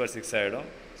x power 6 ஆகிடும்.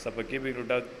 ஸோ அப்போ cubic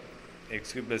root of x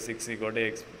cube plus 6 equal to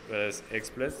x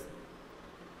plus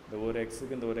இந்த ஒரு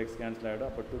எக்ஸுக்கு இந்த ஒரு எக்ஸ் கேன்சல் ஆகிடும்.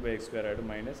 அப்போ 2 by x square ஆகிடும்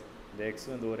மைனஸ் இந்த எக்ஸ்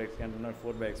இந்த ஒரு X cancel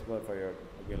 4 by x power 5 ஆகிடும்.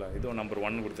 ஓகேங்களா, இதுவும் நம்பர்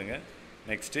 1 கொடுத்துங்க.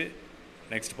 நெக்ஸ்ட்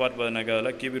பார்ட் பார்த்தீங்கன்னாக்கா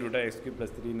அதில் cubic root of x cube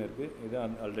plus 3ன்னு இருக்குது. இது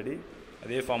ஆல்ரெடி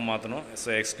அதே ஃபார்ம் மாற்றணும். So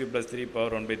x cube plus 3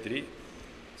 power 1/3.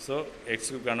 So x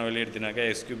cube வெளியே எடுத்தினாக்கா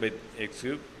x cube by x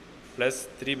cube plus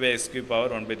 3 by x cube power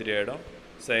 1/3 ஆகிடும்.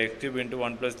 So x cube into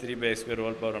 1 plus 3 by x square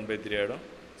whole power 1/3 ஆகிடும்.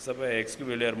 So அப்போ x cube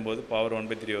வெளியே வரும்போது power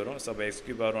 1/3 வரும். So அப்போ x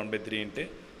cube power 1/3 into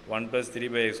 1 plus 3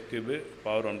 by x cube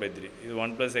power 1/3. இது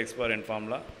 1 plus x power n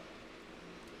formula.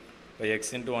 இப்போ x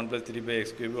into 1 plus 3 by x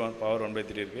cube power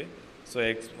 1/3 இருக்குது. So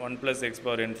 1 plus x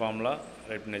power n formula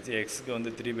right பண்ணிச்சு. எக்ஸுக்கு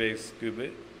வந்து 3 by x cube,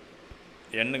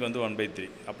 எண்ணுக்கு வந்து 1/3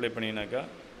 apply பண்ணிங்கனாக்கா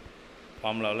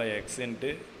ஃபார்முலாவில் x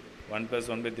into 1 plus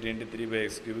 1/3 into 3 by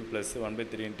x cube plus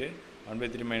 1/3 into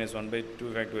 1/3 minus 1 by 2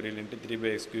 factorial into 3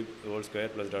 by x cube whole square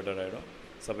plus dot dot ஆகிடும்.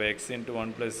 So அப்போ x into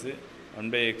 1 plus 1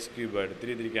 by x cube ஆகிடும்.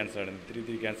 3 cancel ஆகிடும்.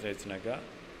 3 cancel ஆகிடுச்சுனாக்கா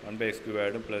 1 by x cube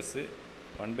ஆகிடும் plus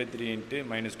 1/3 into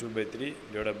minus 2/3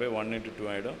 divided by 1 into 2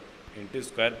 ஆகிடும் into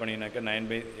square பண்ணிங்கனாக்கா 9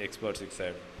 by x power 6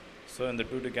 ஆகிடும். So இந்த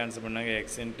 2 cancel பண்ணாங்க x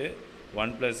into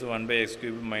 1 plus 1 by x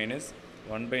cube minus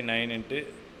 1 by 9 into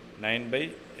 9 by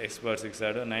x power 6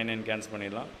 ஆகிடும். 9 cancel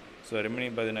பண்ணிடலாம். So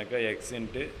ரெமினிங் பார்த்தீங்கன்னாக்கா x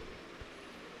into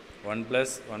 1 plus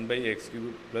 1 by x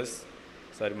cube plus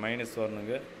minus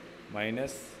வரணுங்க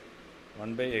minus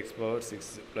 1 by x power 6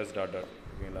 plus dot dot.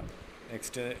 ஓகேங்களா,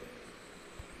 next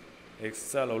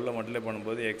எக்ஸால் உள்ள multiply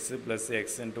பண்ணும்போது x plus x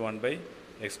into 1 by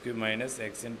x cube minus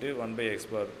x into 1 by x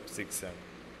power 6 ஆகும்.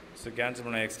 So cancel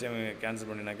பண்ண x time cancel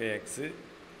பண்ணினாக்கா x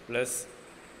plus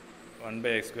 1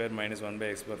 by x square minus 1 by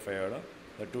x power 5 ஆகிடும்.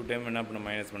 2 time என்ன பண்ண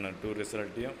minus பண்ண 2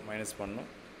 ரிசல்ட்டையும் minus பண்ணணும்.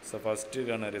 So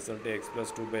ஃபஸ்ட்டுக்கான result X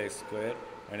plus 2 by X square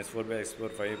minus 4 by X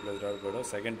power 5 plus dot போய்டும்.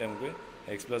 Second டைமுக்கு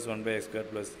X plus 1 by X square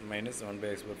plus minus 1 by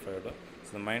X power 5 ஆகிடும். So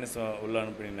இந்த minus உள்ளே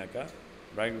அனுப்புனீங்கனாக்கா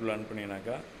ப்ராக்கெட் உள்ள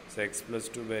அனுப்புனீங்கனாக்கா so X plus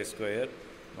 2 by X square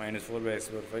minus 4 by X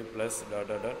power 5 plus dot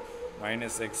dot dot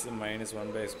minus X minus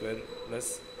 1 by X square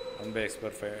plus 1 by X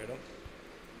power 5 ஆகிடும்.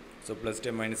 So plus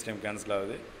time minus time cancel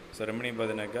ஆகுது. So ரெமனிங்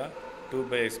பார்த்தீங்கன்னாக்கா 2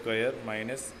 by X square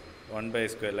minus 1 by x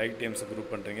square like terms group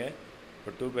பண்ணுறீங்க.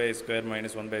 இப்போ 2 by x square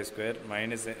minus 1 by x square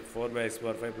minus 4 by x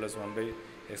power 5 plus 1 by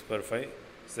x power 5.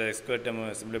 So x square term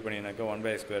சிம்பிளை பண்ணிங்கனாக்கா 1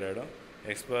 by x square ஆகிடும்.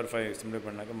 x power 5 சிம்பிளை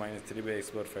பண்ணாக்கா minus 3 by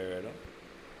x power 5 ஆகிடும்.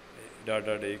 Dot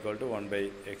dot equal to 1 by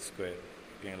x square.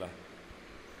 ஓகேங்களா?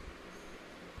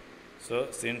 So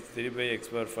since 3 by x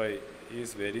power 5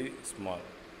 is very small,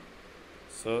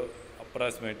 so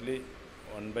approximately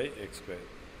 1 by x square.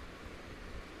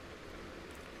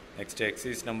 Next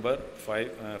exercise number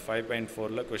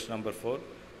 5.4 question number 4.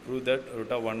 Prove that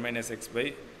root of 1 minus x by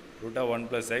root of 1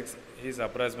 plus x is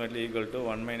approximately equal to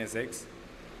 1 minus x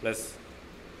plus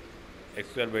x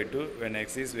square by 2 when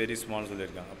x is very small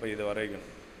சொல்லியிருக்காங்க. அப்போ இது வரைக்கணும்.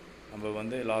 நம்ம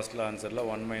வந்து லாஸ்ட்டில் ஆன்சரில்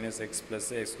 1 minus x plus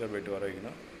x square by 2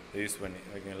 வரைக்கணும் use பண்ணி.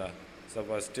 ஓகேங்களா? So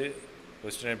first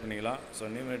question right பண்ணிக்கலாம். So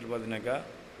numerator பார்த்தீங்கன்னாக்கா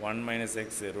 1 minus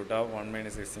x root of 1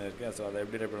 minus xன்னு இருக்குது. ஸோ அதை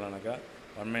எப்படி right பண்ணலாம்னாக்கா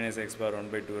 1 minus x power 1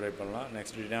 by 2 right பண்ணலாம்.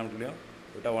 Next டினாமினேட்டர்லையும்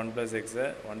root of 1 plus x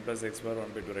 1 plus x power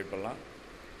 1 by 2 right பண்ணலாம்.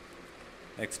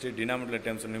 Next denominator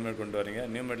terms numerator கொண்டு வரீங்க.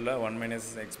 நியூமரேட்டரில் 1 minus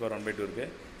x power 1 by 2 இருக்குது.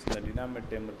 ஸோ இந்த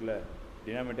டினாமினேட்டர் டேர்ம் இருக்குல்ல,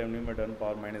 denominator term numerator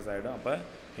power minus ஆகிடும். அப்போ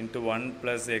into 1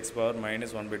 plus x power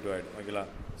minus 1 by 2 ஆகிடும். ஓகேங்களா?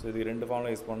 ஸோ இதுக்கு ரெண்டு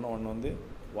ஃபார்மில் யூஸ் பண்ணணும். ஒன்று வந்து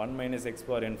 1 minus x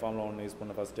power n ஃபார்மில் ஒன்று யூஸ்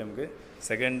பண்ண ஃபஸ்ட் டைமுக்கு.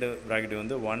 செகண்ட் ப்ராக்கெட்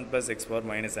வந்து 1 plus x power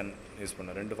minus n use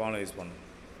பண்ணணும். ரெண்டு ஃபார்மில் யூஸ் பண்ணணும்.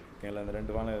 ஓகேங்களா? இந்த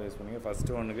ரெண்டு ஃபார்மில் யூஸ் பண்ணுங்க.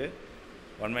 ஃபஸ்ட்டு ஒன்றுக்கு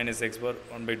 1 minus x power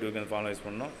 1 by 2 formula use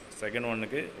பண்ணணும். செகண்ட்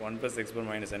ஒன்றுக்கு 1 plus x power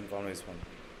minus n formula use பண்ணணும்.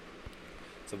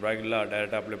 ஸோ ப்ராக்கெட்டில்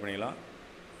டேரெக்டாக அப்ளை பண்ணிக்கலாம்.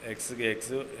 எக்ஸுக்கு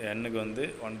எக்ஸு என்னுக்கு வந்து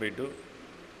 1 by 2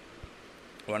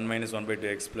 1 minus 1 by 2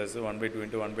 x plus 1 by 2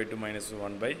 into 1 by 2 minus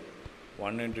 1 by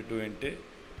 1 into 2 into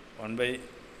 1 by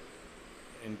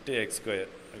into x square.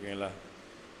 ஓகேங்களா?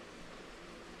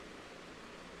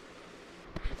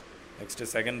 Next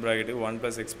second ப்ராக்கெட்டுக்கு 1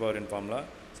 plus x power n formula.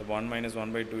 So 1 minus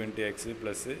 1 by 2 into x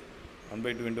plus 1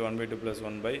 by 2 into 1 by 2 plus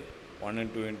 1 by 1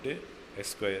 into 2 into x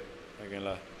square.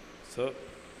 ஓகேங்களா? So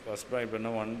first bracket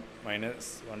பண்ணால் 1 minus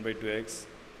 1 by 2x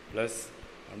plus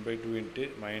 1 by 2 into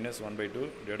minus 1 by 2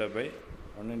 divided by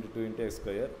 1 into 2 into x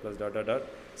square plus dot dot dot.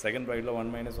 Second ப்ராக்கெட்டில்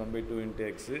 1 minus 1 by 2 into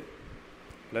x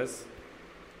plus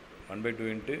 1 by 2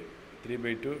 into 3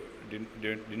 by 2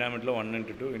 டினாமினேட்டரில் 1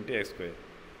 into 2 into x square.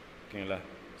 ஓகேங்களா?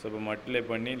 So இப்போ multiply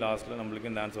பண்ணி லாஸ்ட்டில் நம்மளுக்கு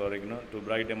இந்த answer வரைக்கணும். 2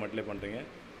 ப்ராக்கெட்டை multiply பண்ணுறீங்க.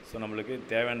 So நம்மளுக்கு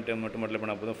தேவையான டைம் மட்டும் மல்டிப்ளை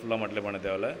பண்ணால் போதும், ஃபுல்லாக மல்டிப்ளை பண்ண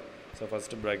தேவையில்ல. So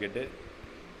first bracket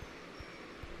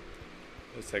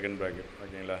second bracket.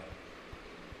 ஓகேங்களா?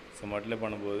 ஸோ மல்டிப்ளை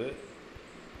பண்ணும்போது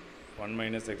 1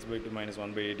 minus x by 2 minus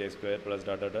 1 by 8 x square plus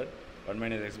dot dot dot 1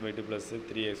 minus x by 2 plus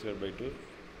 3 x square by 2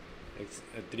 x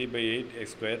 3 by 8 x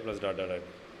square plus dot dot dot.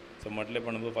 So multiply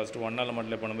பண்ணும்போது first 1ஆல்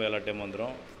multiply பண்ணும்போது எல்லா time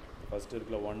வந்துடும். First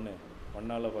இருக்குல்ல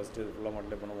 1ஆல் first ஃபுல்லாக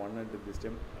multiply பண்ணுவோம். 1 into this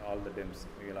time all the times.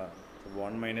 ஓகேங்களா? So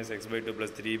 1 minus x by 2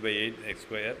 plus 3 by 8 x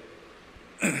square.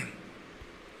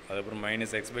 அதுக்கப்புறம்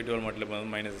minus x by 12 multiply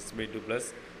பண்ணும்போது minus x by 2 plus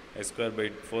x square by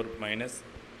 4 minus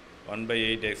 1 by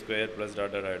 8 x square plus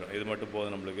dot dot ஆகிடும். இது மட்டும்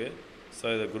போதும் நம்மளுக்கு. So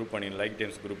இதை group பண்ணிடணும், லைக்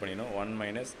டைம்ஸ் குரூப் பண்ணிடணும். 1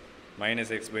 minus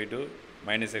x by 2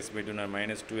 minus x by 2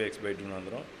 minus 2x by 2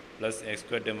 வந்துடும். ப்ளஸ் எக்ஸ்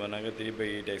ஸ்கொயர் டைம் பண்ணாக்க 3 by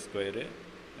 8 x square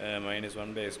minus 1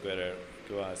 by x square ஆகிடும்.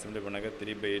 ஓகேவா? சிம்பிளை பண்ணாக்க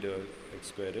 3 by 8 x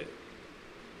square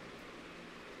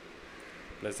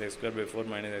plus x square by 4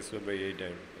 minus x square by 8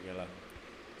 ஆகிடும். ஓகேங்களா?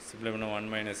 சிம்பிளை பண்ணால் 1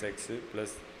 minus x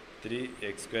plus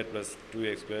 3x square plus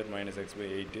 2x square minus x by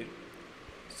 8.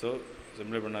 So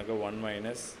சிம்பிளை பண்ணாக்க 1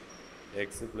 minus x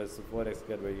plus 4x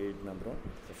square by 8 வந்துடும்.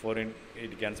 ஸோ 4 and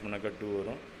 8 கேன்சல் பண்ணாக்கா 2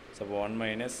 வரும். So அப்போ 1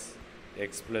 minus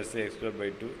x plus x square by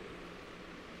 2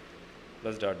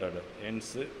 plus dot dot dot. Hence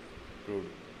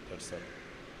proved. That's all.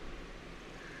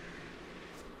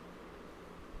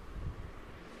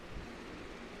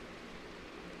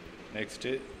 Next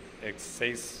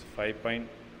exercise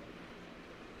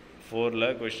 5.4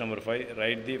 question number 5.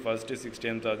 Write the first 6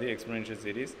 terms of the exponential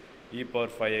series e power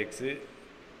 5x,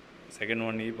 second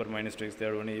one e power minus 2x,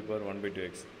 third one e power 1 by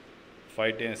 2x.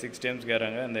 6 terms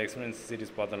கேட்குறாங்க. அந்த exponential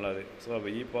series பார்த்தோம்ல அது. So அப்போ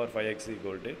e power 5x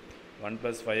equal to 1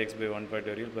 plus 5x by 1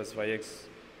 factorial plus 5x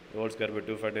whole square by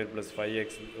 2 factorial plus 5x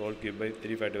whole cube by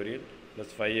 3 factorial plus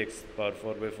 5x power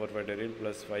 4 by 4 factorial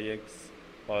plus 5x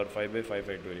power 5 by 5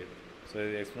 factorial. So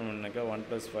இது explain பண்ணாக்கா 1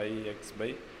 plus 5x by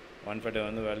 1 factorial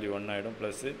வந்து value 1 ஆகிடும்.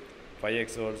 Plus 5x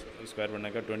whole square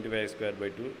பண்ணாக்கா 25x square by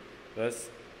 2 plus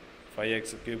 5x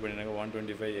cube பண்ணினாக்க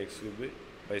 125x cube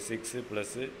by 6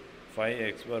 plus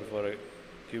 5x power 4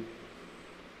 cube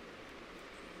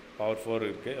power 4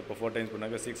 இருக்குது. அப்போ 4 times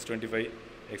பண்ணாக்க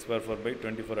 625x power 4 by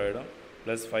 24 ஆகிடும்.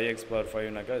 Plus 5x power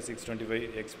 5நாக்கா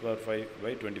 625x power 5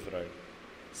 by 24 ஆகிடும்.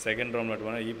 Second round மட்டும்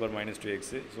பண்ணால் e power minus 2x.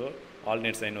 So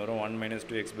alternate sign வரும். 1 minus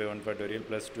 2x by 1 factorial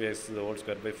plus 2x the whole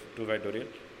square by 2 factorial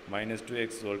minus 2x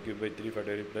whole cube by 3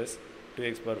 factorial plus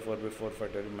 2x power 4 by 4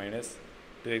 factorial minus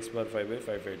 2x power 5 by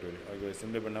 5 factorial. Okay,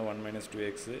 சிம்பிளை பண்ணால் 1 minus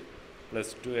 2x plus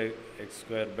 2x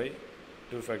square by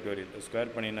 2 factorial.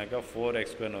 Square பண்ணினாக்கா 4x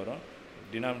square வரும்.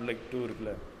 Denominator 2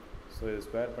 இருக்குல்ல, so இது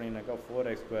square பண்ணினாக்கா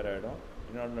 4x square ஆகிடும்.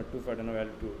 Denominator 2 ஃபேக்டர்னா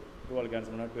value 2 all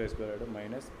cancel பண்ணால் 2x square ஆகிடும்.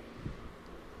 Minus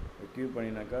cube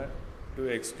பண்ணினாக்கா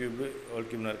 2x cube whole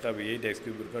க்யூப்னு இருக்கா, அப்போ 8x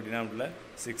cube இருக்கும். டினாமினேட்டரில்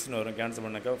 6ன்னு வரும். கேன்சல்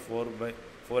பண்ணாக்கா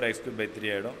 4x cube by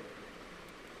 3 ஆகிடும்.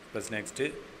 Plus next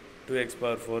 2x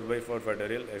power 4 by 4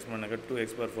 factorial X பண்ணாக்கா 2x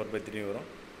power 4 by 3 வரும்.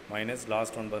 மைனஸ்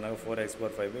லாஸ்ட் ஒன் பண்ணாக்கா 4x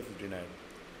power 5 by 15 ஆகிடும்.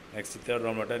 நெக்ஸ்ட் தேர்ட்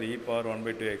ரவுண்ட் மட்டும் e power 1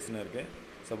 by 2xன்னு இருக்குது.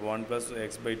 So 1 plus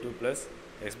x by 2 plus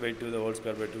x by 2 the whole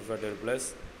square by 2 factorial plus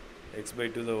x by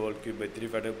 2 the whole cube by 3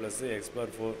 factorial plus x power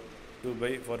 2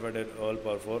 by 4 factorial whole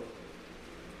power 4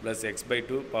 plus x by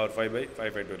 2 power 5 by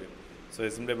 5 factorial. So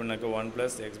simplify பண்ணாக்க 1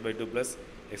 plus x by 2 plus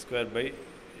x square by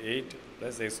 8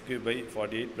 plus x cube by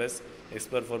 48 plus x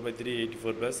power 4 by 3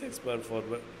 84 plus x power 4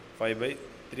 by 5 by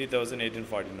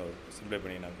 3814 வரும். சிம்பிளை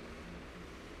பண்ணினாங்க.